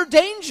have their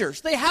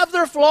dangers. They have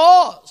their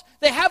flaws.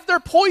 They have their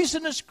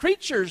poisonous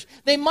creatures.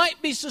 They might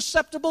be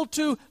susceptible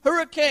to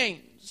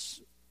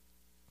hurricanes,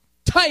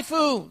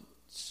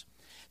 typhoons.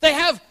 They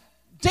have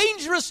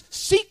dangerous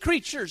sea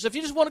creatures. If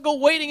you just want to go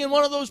wading in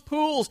one of those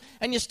pools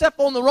and you step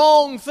on the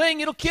wrong thing,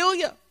 it'll kill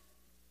you.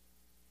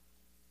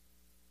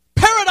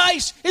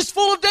 Paradise is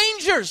full of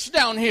dangers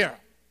down here.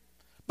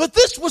 But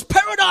this was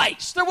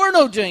paradise. There were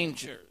no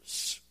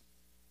dangers.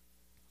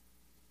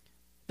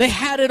 They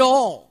had it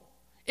all.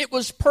 It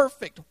was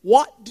perfect.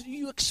 What do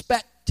you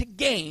expect to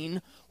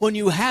gain when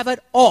you have it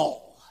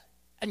all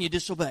and you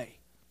disobey?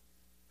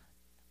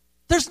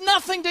 There's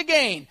nothing to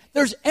gain.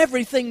 There's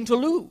everything to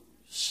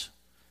lose.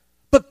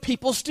 But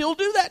people still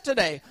do that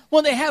today.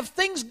 When they have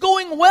things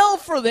going well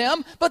for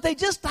them, but they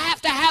just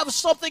have to have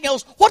something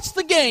else. What's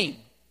the gain?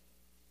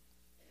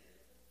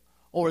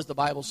 Or as the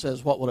Bible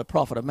says, what will it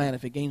profit a man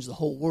if he gains the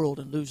whole world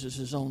and loses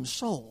his own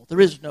soul?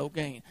 There is no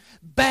gain.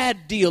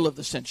 Bad deal of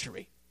the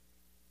century.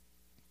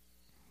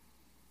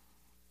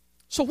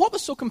 So what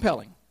was so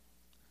compelling?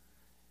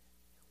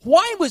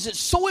 Why was it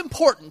so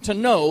important to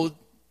know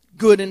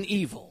good and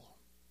evil?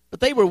 But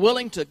they were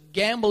willing to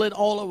gamble it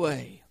all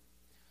away.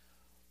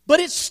 But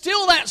it's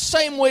still that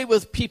same way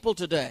with people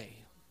today.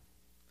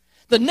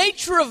 The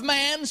nature of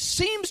man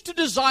seems to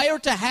desire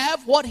to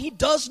have what he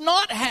does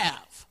not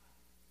have.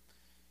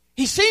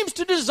 He seems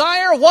to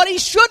desire what he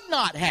should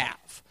not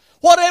have.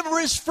 Whatever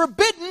is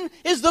forbidden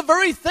is the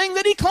very thing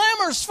that he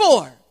clamors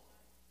for.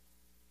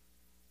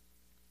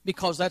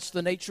 Because that's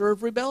the nature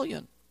of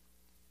rebellion.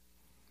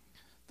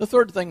 The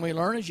third thing we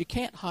learn is you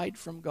can't hide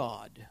from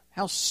God.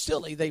 How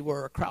silly they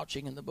were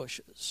crouching in the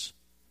bushes.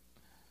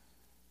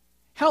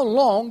 How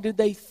long did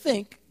they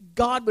think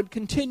God would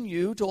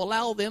continue to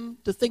allow them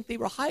to think they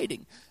were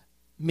hiding?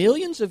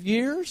 Millions of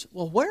years?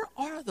 Well, where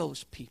are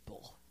those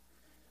people?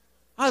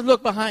 I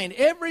look behind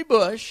every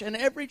bush and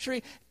every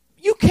tree.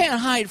 You can't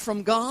hide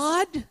from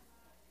God.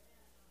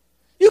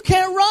 You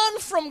can't run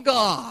from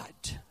God.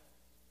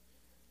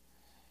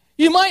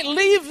 You might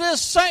leave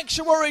this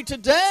sanctuary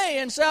today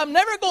and say, I'm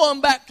never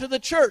going back to the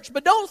church.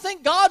 But don't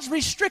think God's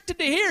restricted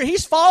to here.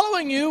 He's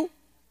following you.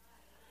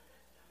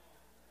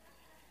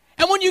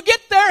 And when you get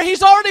there,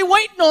 He's already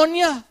waiting on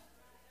you.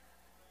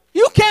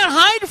 You can't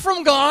hide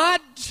from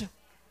God.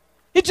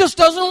 It just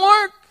doesn't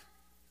work.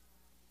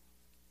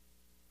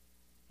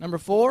 Number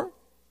 4,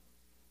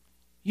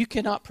 you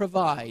cannot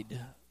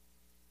provide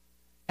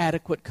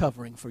adequate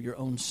covering for your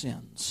own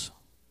sins.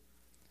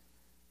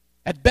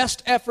 At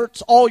best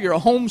efforts, all your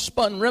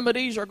homespun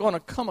remedies are going to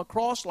come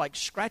across like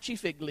scratchy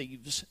fig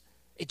leaves.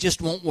 It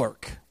just won't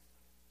work.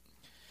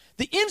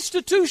 The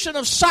institution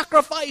of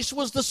sacrifice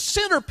was the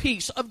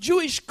centerpiece of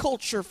Jewish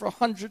culture for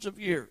hundreds of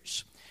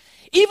years.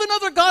 Even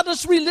other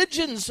godless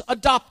religions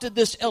adopted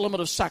this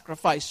element of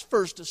sacrifice,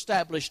 first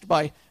established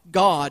by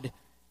God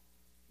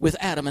with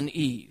Adam and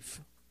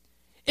Eve.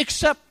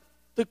 Except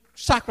the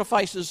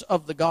sacrifices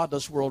of the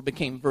godless world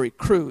became very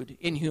crude,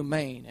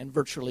 inhumane, and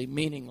virtually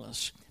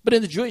meaningless. But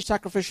in the Jewish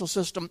sacrificial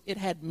system, it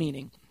had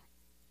meaning.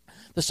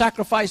 The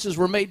sacrifices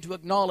were made to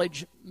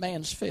acknowledge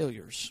man's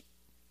failures.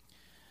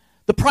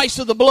 The price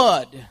of the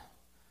blood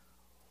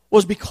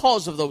was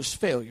because of those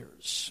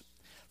failures.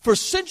 For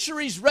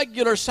centuries,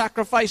 regular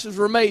sacrifices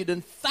were made,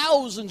 and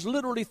thousands,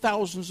 literally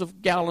thousands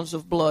of gallons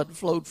of blood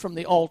flowed from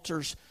the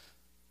altars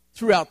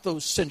throughout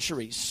those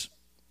centuries,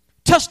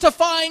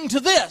 testifying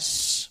to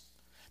this,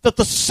 that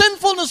the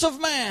sinfulness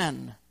of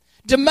man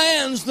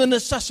demands the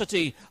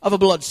necessity of a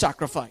blood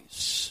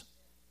sacrifice.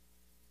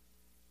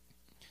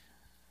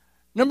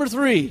 Number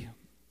 3,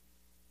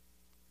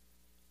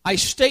 I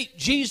state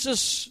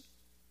Jesus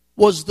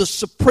was the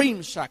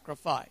supreme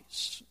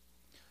sacrifice.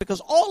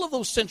 Because all of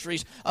those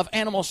centuries of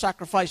animal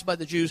sacrifice by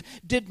the Jews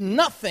did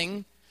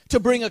nothing to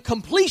bring a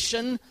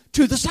completion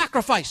to the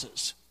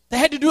sacrifices. They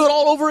had to do it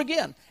all over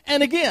again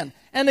and again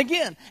and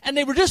again. And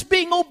they were just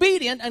being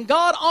obedient, and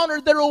God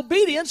honored their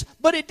obedience,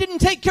 but it didn't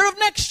take care of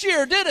next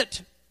year, did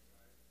it?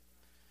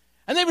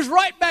 And they was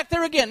right back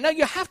there again. Now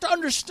you have to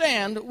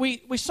understand, we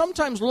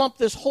sometimes lump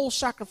this whole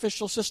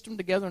sacrificial system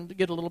together and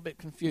get a little bit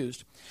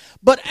confused.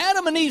 But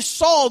Adam and Eve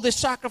saw this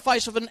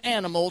sacrifice of an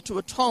animal to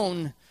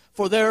atone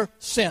for their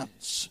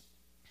sins.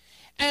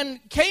 And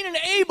Cain and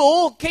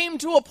Abel came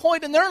to a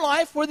point in their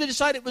life where they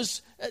decided it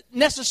was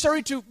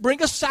necessary to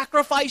bring a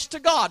sacrifice to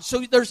God. So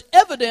there's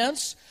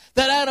evidence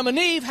that Adam and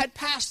Eve had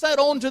passed that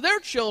on to their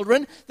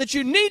children, that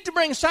you need to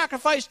bring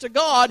sacrifice to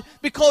God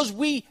because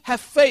we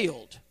have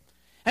failed.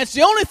 And it's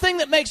the only thing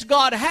that makes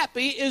God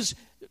happy is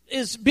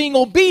being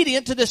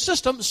obedient to this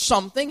system.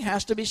 Something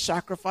has to be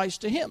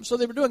sacrificed to Him. So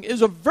they were doing it. It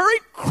was a very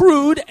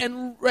crude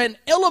and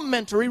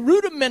elementary,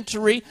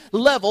 rudimentary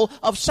level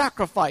of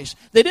sacrifice.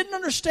 They didn't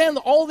understand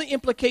all the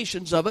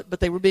implications of it, but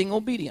they were being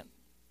obedient.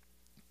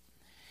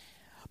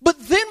 But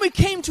then we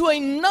came to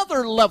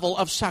another level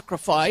of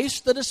sacrifice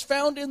that is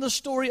found in the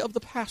story of the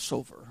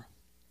Passover.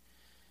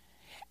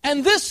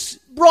 And this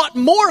brought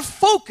more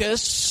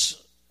focus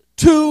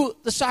to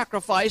the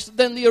sacrifice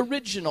than the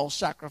original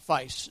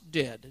sacrifice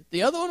did.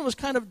 The other one was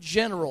kind of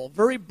general,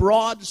 very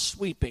broad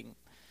sweeping.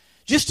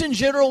 Just in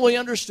general, we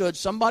understood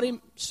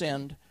somebody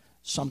sinned,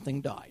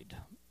 something died.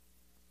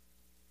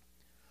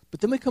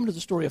 But then we come to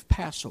the story of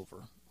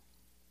Passover,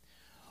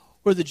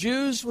 where the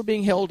Jews were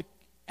being held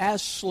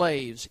as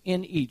slaves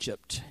in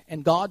Egypt,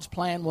 and God's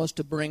plan was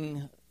to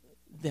bring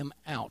them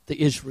out,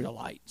 the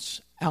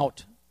Israelites,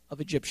 out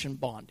of Egyptian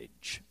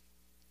bondage.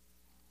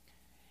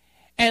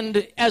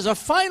 And as a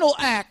final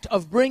act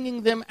of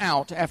bringing them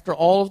out after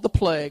all of the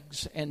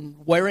plagues and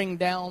wearing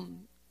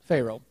down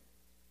Pharaoh,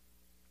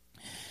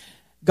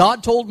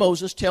 God told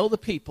Moses, tell the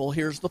people,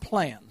 here's the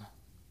plan.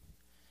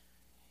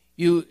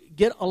 You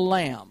get a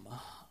lamb,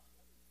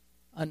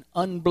 an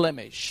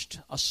unblemished,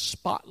 a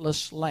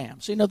spotless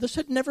lamb. See, now this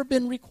had never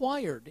been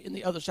required in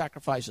the other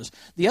sacrifices.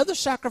 The other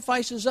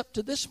sacrifices up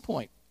to this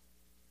point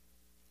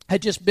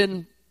had just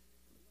been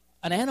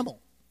an animal.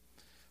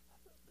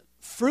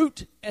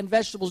 Fruit and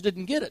vegetables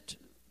didn't get it.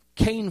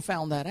 Cain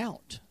found that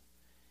out.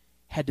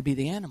 Had to be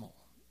the animal.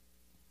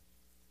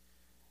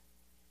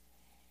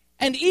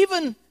 And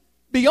even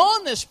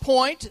beyond this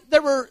point,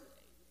 there were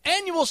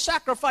annual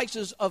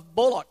sacrifices of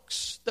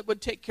bullocks that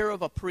would take care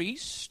of a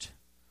priest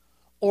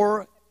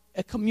or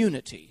a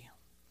community.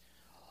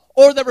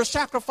 Or there were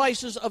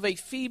sacrifices of a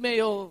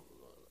female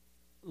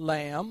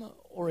lamb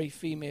or a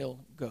female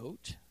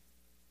goat.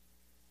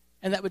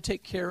 And that would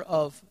take care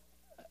of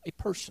a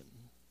person.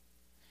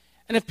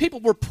 And if people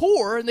were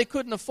poor and they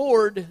couldn't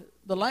afford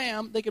the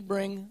lamb, they could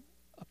bring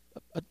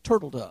a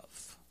turtle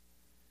dove.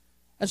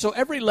 And so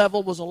every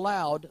level was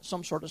allowed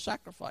some sort of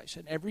sacrifice.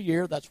 And every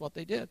year, that's what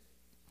they did.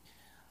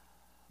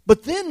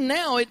 But then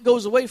now it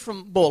goes away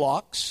from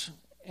bullocks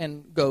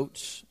and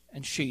goats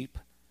and sheep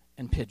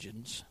and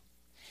pigeons.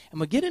 And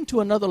we get into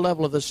another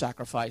level of this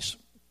sacrifice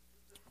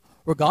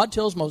where God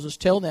tells Moses,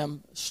 tell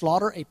them,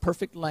 slaughter a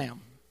perfect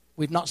lamb.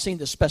 We've not seen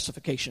this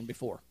specification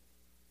before.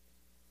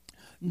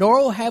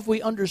 Nor have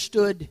we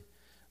understood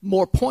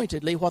more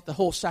pointedly what the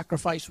whole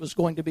sacrifice was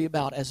going to be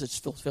about as it's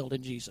fulfilled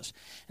in Jesus.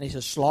 And he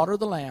says, slaughter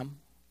the lamb,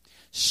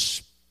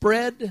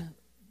 spread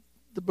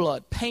the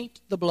blood, paint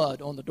the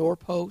blood on the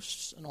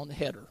doorposts and on the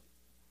header.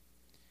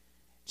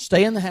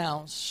 Stay in the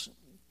house,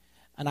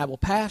 and I will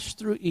pass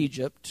through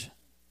Egypt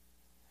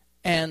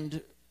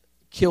and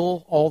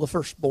kill all the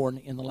firstborn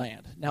in the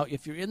land. Now,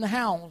 if you're in the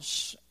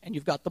house and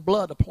you've got the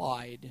blood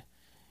applied,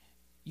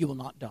 you will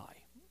not die.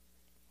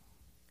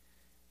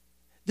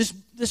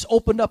 This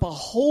opened up a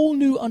whole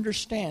new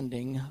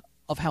understanding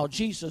of how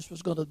Jesus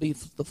was going to be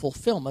the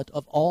fulfillment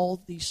of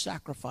all these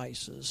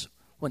sacrifices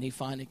when he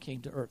finally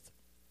came to earth.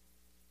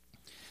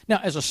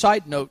 Now, as a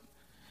side note,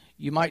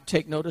 you might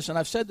take notice, and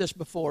I've said this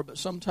before, but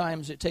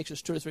sometimes it takes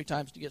us 2 or 3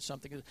 times to get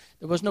something.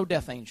 There was no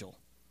death angel.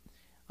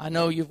 I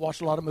know you've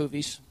watched a lot of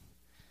movies,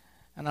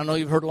 and I know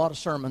you've heard a lot of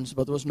sermons,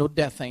 but there was no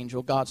death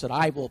angel. God said,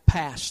 I will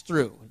pass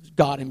through.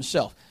 God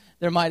himself.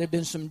 There might have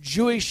been some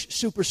Jewish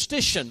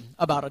superstition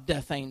about a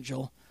death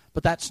angel,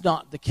 but that's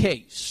not the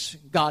case.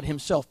 God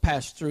himself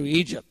passed through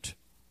Egypt.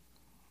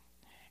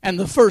 And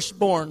the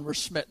firstborn were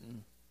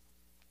smitten,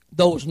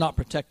 those not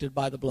protected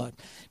by the blood.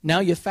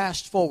 Now you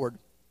fast forward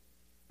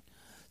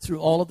through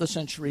all of the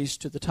centuries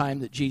to the time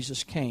that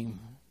Jesus came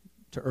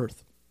to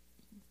earth.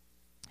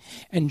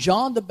 And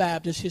John the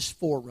Baptist, his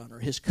forerunner,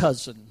 his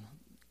cousin,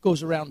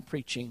 goes around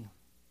preaching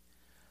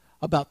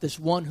about this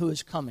one who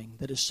is coming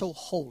that is so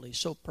holy,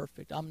 so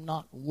perfect. I'm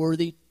not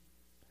worthy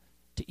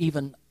to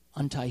even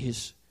untie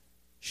his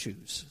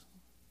shoes.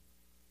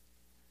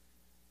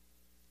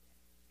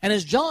 And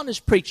as John is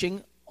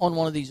preaching on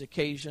one of these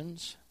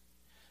occasions,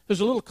 there's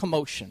a little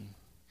commotion.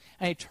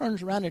 And he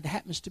turns around and it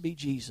happens to be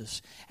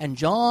Jesus. And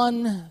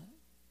John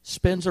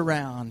spins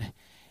around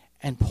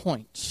and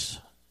points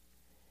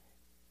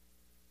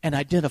and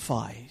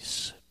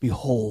identifies,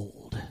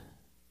 behold,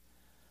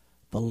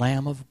 the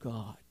Lamb of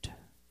God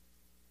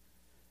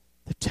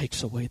that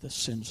takes away the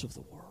sins of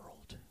the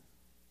world.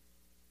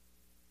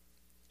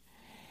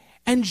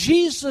 And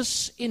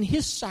Jesus, in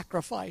his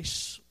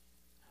sacrifice,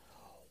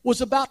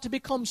 was about to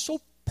become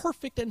so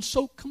perfect and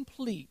so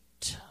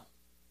complete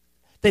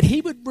that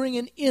he would bring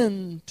an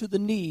end to the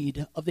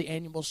need of the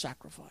annual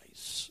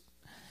sacrifice.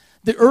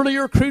 The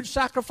earlier crude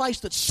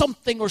sacrifice that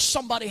something or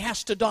somebody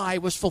has to die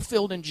was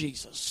fulfilled in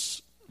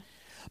Jesus.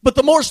 But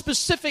the more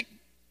specific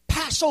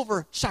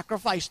Passover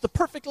sacrifice, the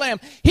perfect lamb,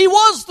 he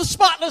was the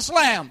spotless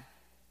lamb.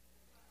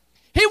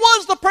 He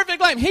was the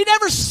perfect lamb. He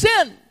never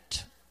sinned.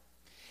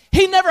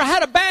 He never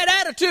had a bad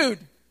attitude.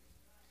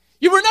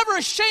 You were never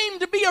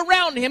ashamed to be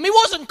around him. He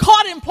wasn't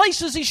caught in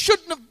places he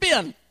shouldn't have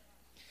been.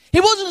 He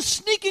wasn't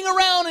sneaking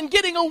around and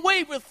getting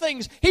away with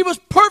things. He was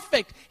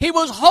perfect. He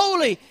was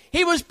holy.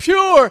 He was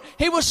pure.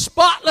 He was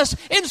spotless,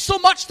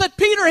 insomuch that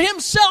Peter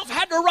himself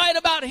had to write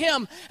about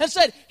him and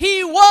said,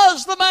 he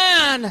was the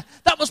man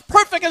that was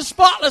perfect and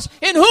spotless,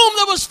 in whom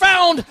there was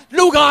found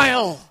no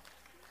guile.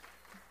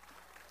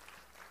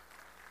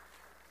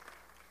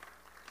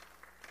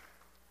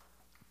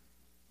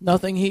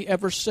 Nothing he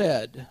ever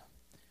said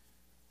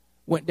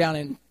went down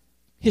in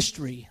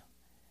history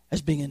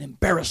as being an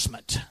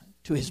embarrassment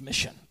to his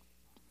mission.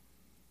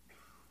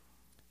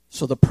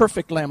 So the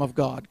perfect Lamb of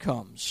God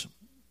comes,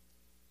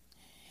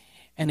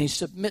 and he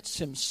submits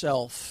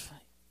himself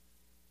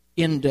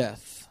in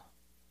death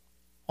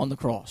on the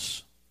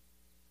cross.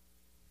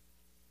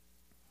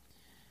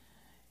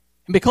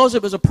 And because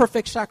it was a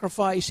perfect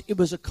sacrifice, it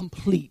was a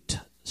complete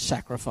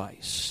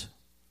sacrifice.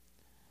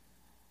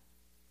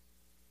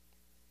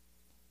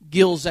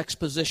 Gill's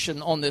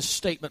exposition on this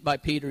statement by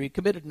Peter, he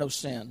committed no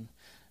sin,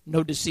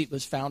 no deceit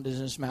was found in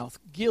his mouth.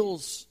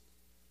 Gill's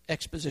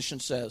exposition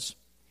says,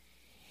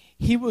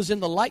 he was in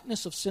the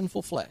likeness of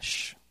sinful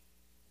flesh.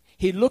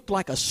 He looked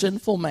like a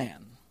sinful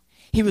man.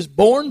 He was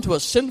born to a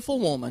sinful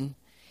woman.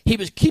 He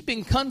was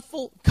keeping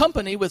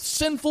company with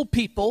sinful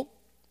people,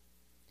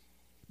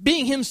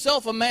 being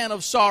himself a man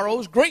of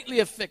sorrows, greatly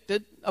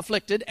afflicted,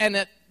 and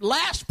at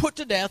last put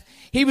to death.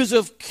 He was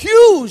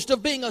accused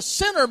of being a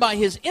sinner by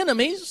his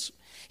enemies.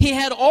 He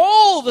had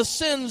all the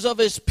sins of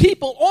his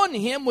people on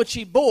him, which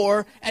he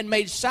bore and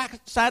made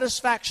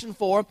satisfaction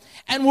for,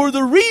 and were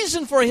the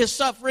reason for his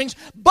sufferings.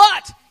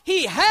 But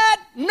he had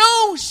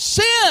no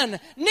sin,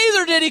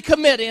 neither did he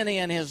commit any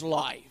in his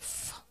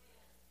life.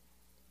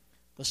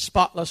 The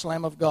spotless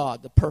Lamb of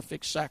God, the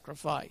perfect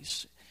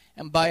sacrifice.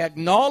 And by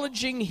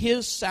acknowledging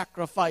his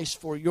sacrifice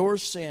for your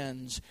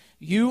sins,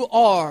 you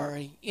are,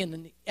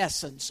 in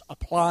essence,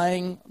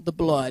 applying the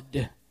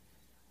blood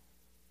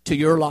to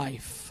your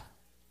life.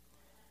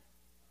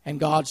 And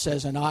God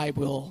says, and I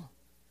will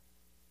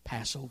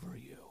pass over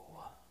you.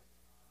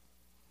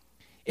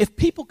 If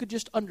people could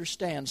just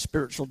understand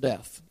spiritual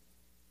death.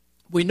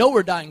 We know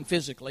we're dying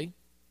physically.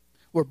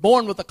 We're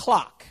born with a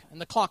clock, and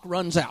the clock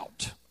runs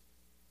out.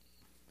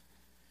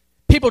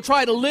 People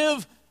try to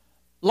live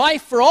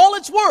life for all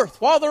it's worth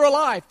while they're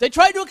alive. They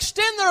try to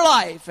extend their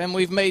life, and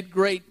we've made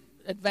great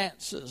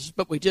advances,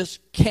 but we just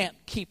can't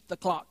keep the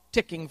clock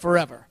ticking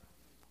forever.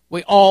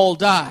 We all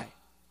die.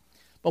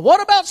 But what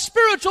about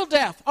spiritual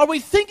death? Are we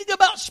thinking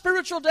about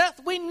spiritual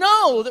death? We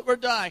know that we're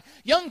dying.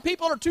 Young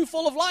people are too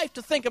full of life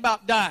to think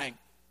about dying.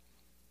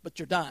 But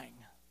you're dying.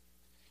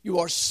 You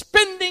are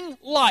spending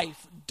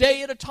life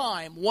day at a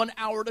time, 1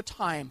 hour at a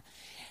time,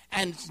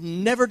 and it's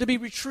never to be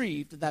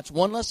retrieved. That's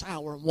one less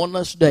hour, one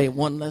less day,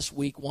 one less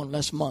week, one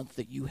less month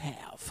that you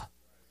have.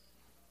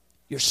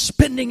 You're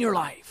spending your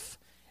life,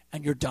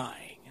 and you're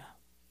dying.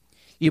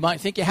 You might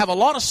think you have a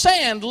lot of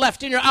sand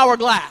left in your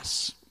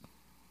hourglass.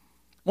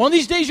 One of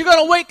these days you're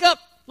going to wake up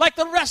like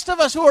the rest of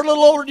us who are a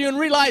little older than you and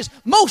realize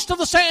most of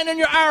the sand in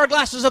your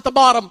hourglass is at the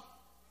bottom.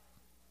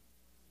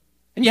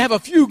 And you have a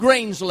few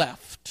grains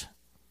left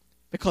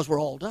because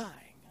we're all dying.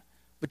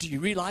 But do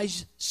you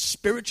realize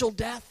spiritual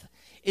death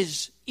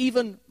is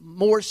even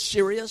more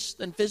serious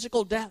than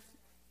physical death?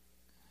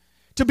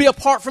 To be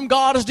apart from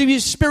God is to be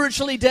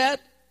spiritually dead.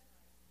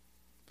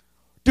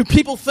 Do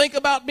people think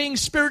about being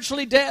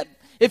spiritually dead?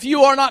 If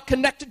you are not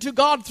connected to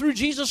God through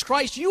Jesus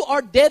Christ, you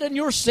are dead in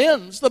your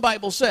sins, the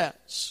Bible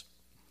says.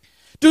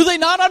 Do they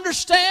not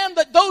understand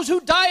that those who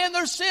die in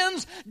their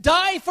sins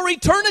die for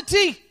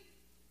eternity?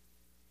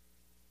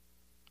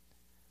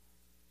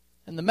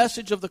 And the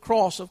message of the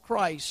cross of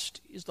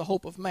Christ is the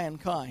hope of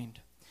mankind.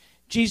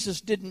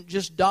 Jesus didn't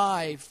just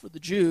die for the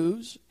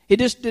Jews. He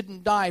just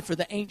didn't die for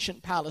the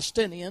ancient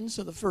Palestinians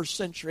of the first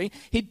century.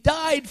 He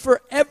died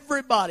for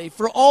everybody,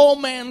 for all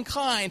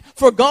mankind.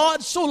 For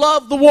God so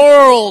loved the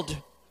world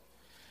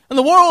And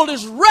the world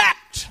is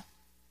wrecked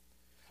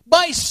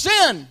by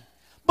sin.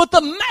 But the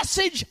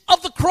message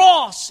of the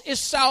cross is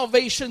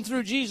salvation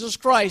through Jesus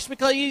Christ,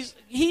 because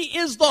He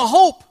is the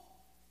hope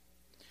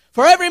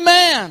for every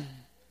man,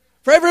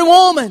 for every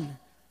woman,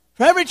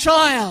 for every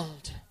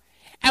child.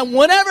 And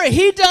whenever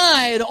He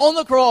died on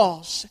the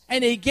cross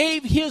and He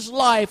gave His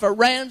life a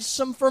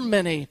ransom for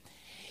many,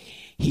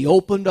 He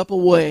opened up a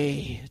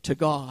way to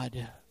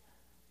God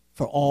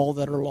for all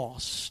that are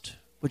lost.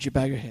 Would you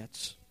bow your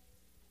heads?